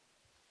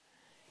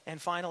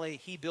 And finally,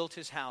 he built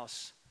his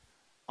house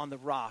on the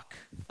rock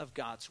of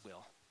God's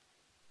will.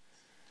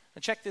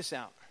 Now check this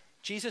out.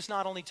 Jesus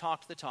not only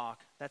talked the talk,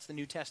 that's the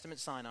New Testament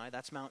Sinai,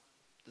 that's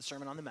the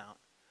Sermon on the Mount.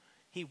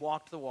 He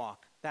walked the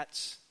walk.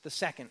 That's the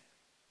second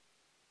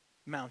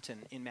mountain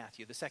in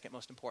Matthew, the second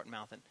most important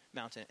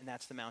mountain, and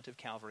that's the Mount of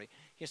Calvary.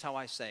 Here's how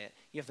I say it.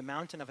 You have the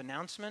mountain of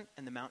announcement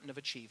and the mountain of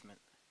achievement.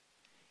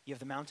 You have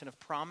the mountain of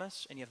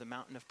promise and you have the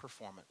mountain of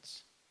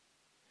performance.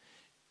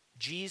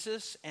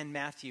 Jesus and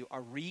Matthew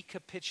are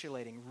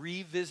recapitulating,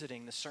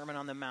 revisiting the Sermon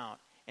on the Mount,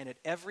 and at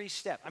every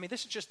step,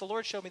 this is just, the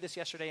Lord showed me this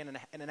yesterday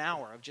in an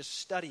hour of just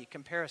study,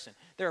 comparison.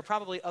 There are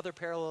probably other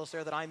parallels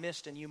there that I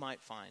missed and you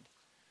might find.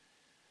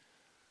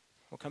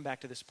 We'll come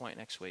back to this point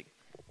next week.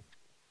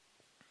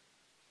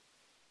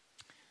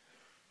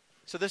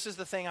 So this is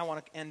the thing I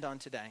want to end on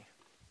today.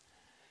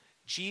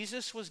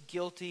 Jesus was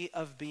guilty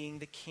of being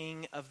the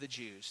king of the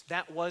Jews.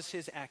 That was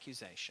his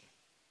accusation.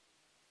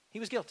 He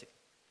was guilty.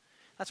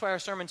 That's why our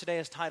sermon today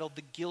is titled,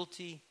 The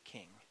Guilty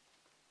King.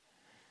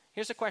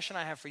 Here's a question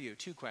I have for you,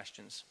 2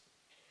 questions.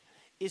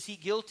 Is he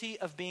guilty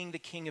of being the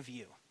king of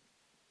you?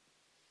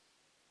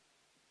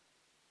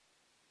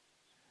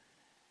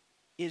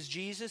 Is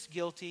Jesus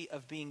guilty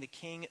of being the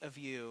king of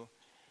you?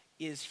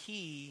 Is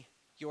he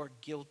your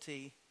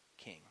guilty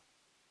king?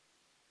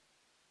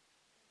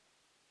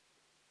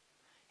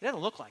 He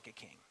doesn't look like a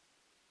king.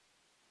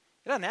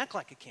 He doesn't act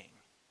like a king.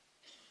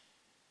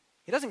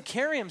 He doesn't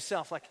carry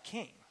himself like a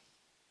king.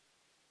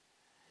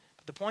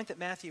 But the point that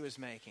Matthew is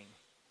making,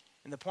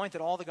 and the point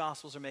that all the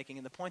Gospels are making,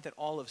 and the point that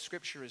all of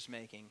Scripture is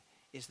making,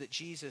 is that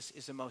Jesus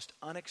is the most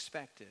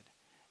unexpected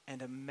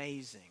and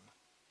amazing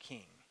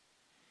king.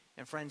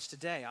 And friends,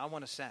 today I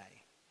want to say,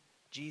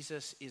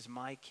 Jesus is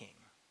my king.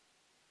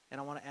 And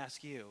I want to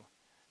ask you,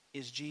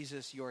 is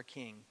Jesus your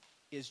king?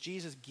 Is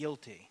Jesus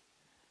guilty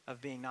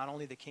of being not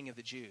only the king of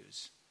the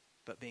Jews,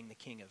 but being the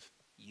king of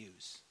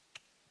yous?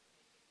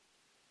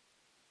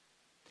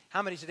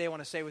 How many today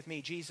want to say with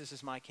me, Jesus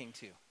is my king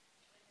too?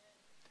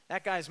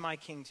 That guy's my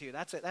king too.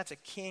 That's a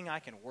king I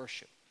can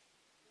worship.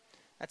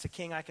 That's a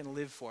king I can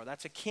live for.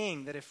 That's a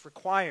king that if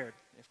required,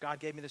 if God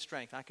gave me the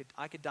strength,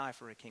 I could die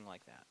for a king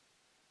like that.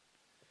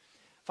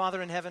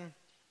 Father in heaven,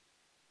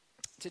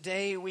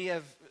 today we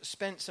have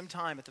spent some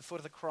time at the foot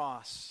of the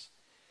cross.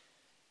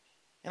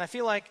 And I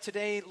feel like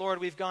today, Lord,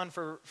 we've gone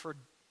for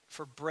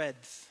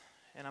breadth,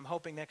 and I'm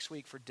hoping next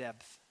week for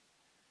depth.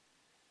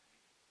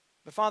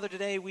 But Father,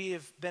 today we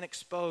have been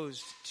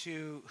exposed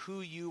to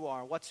who you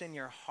are, what's in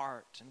your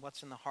heart, and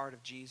what's in the heart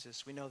of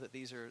Jesus. We know that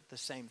these are the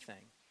same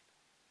thing.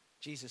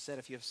 Jesus said,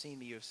 if you have seen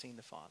me, you have seen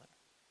the Father.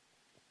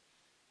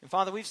 And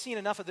Father, we've seen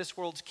enough of this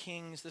world's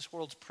kings, this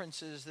world's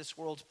princes, this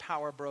world's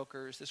power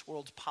brokers, this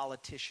world's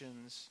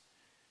politicians.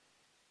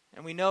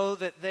 And we know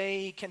that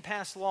they can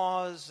pass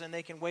laws and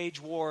they can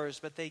wage wars,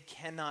 but they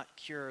cannot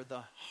cure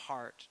the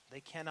heart. They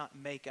cannot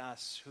make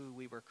us who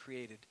we were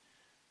created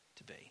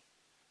to be.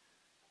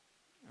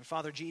 And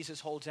Father, Jesus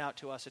holds out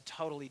to us a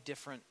totally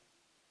different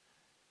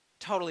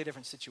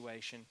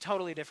situation,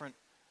 totally different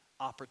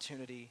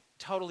opportunity,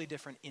 totally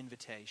different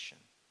invitation.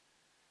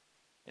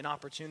 An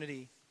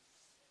opportunity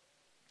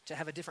to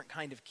have a different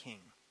kind of king,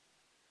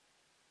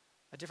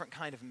 a different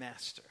kind of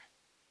master,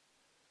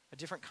 a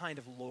different kind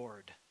of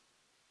Lord,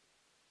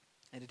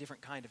 and a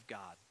different kind of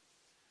God.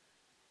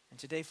 And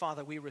today,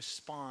 Father, we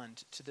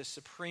respond to this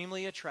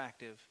supremely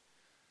attractive,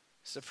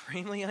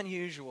 supremely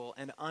unusual,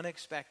 and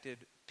unexpected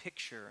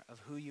picture of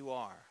who you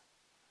are.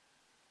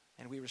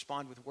 And we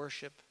respond with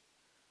worship.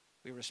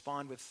 We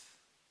respond with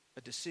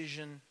a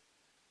decision.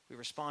 We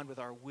respond with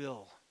our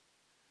will.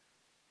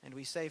 And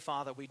we say,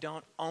 Father, we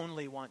don't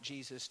only want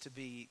Jesus to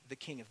be the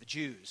king of the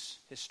Jews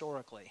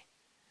historically.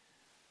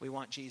 We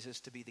want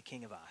Jesus to be the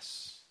king of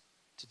us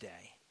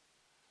today.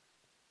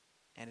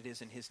 And it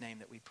is in his name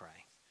that we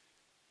pray.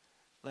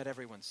 Let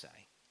everyone say,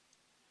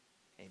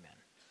 amen.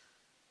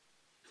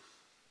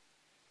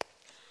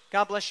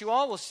 God bless you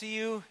all. We'll see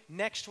you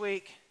next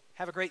week.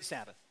 Have a great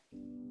Sabbath.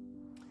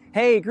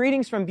 Hey,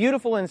 greetings from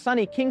beautiful and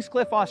sunny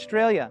Kingscliff,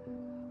 Australia. I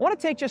want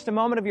to take just a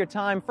moment of your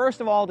time,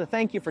 first of all, to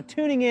thank you for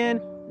tuning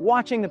in,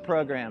 watching the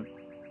program.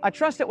 I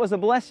trust it was a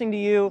blessing to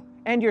you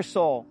and your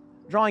soul,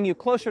 drawing you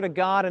closer to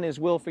God and his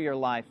will for your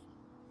life.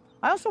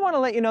 I also want to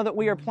let you know that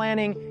we are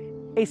planning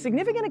a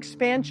significant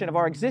expansion of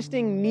our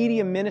existing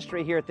media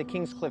ministry here at the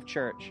Kingscliff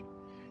Church.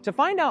 To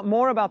find out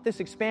more about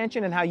this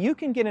expansion and how you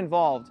can get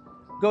involved,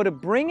 go to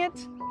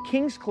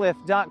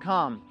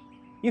bringitkingscliff.com.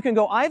 You can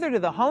go either to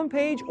the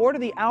homepage or to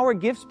the Our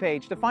Gifts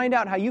page to find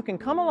out how you can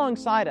come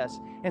alongside us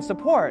and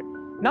support,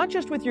 not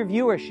just with your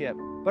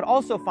viewership, but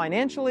also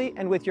financially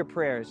and with your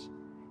prayers.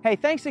 Hey,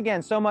 thanks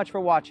again so much for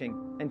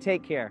watching, and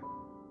take care.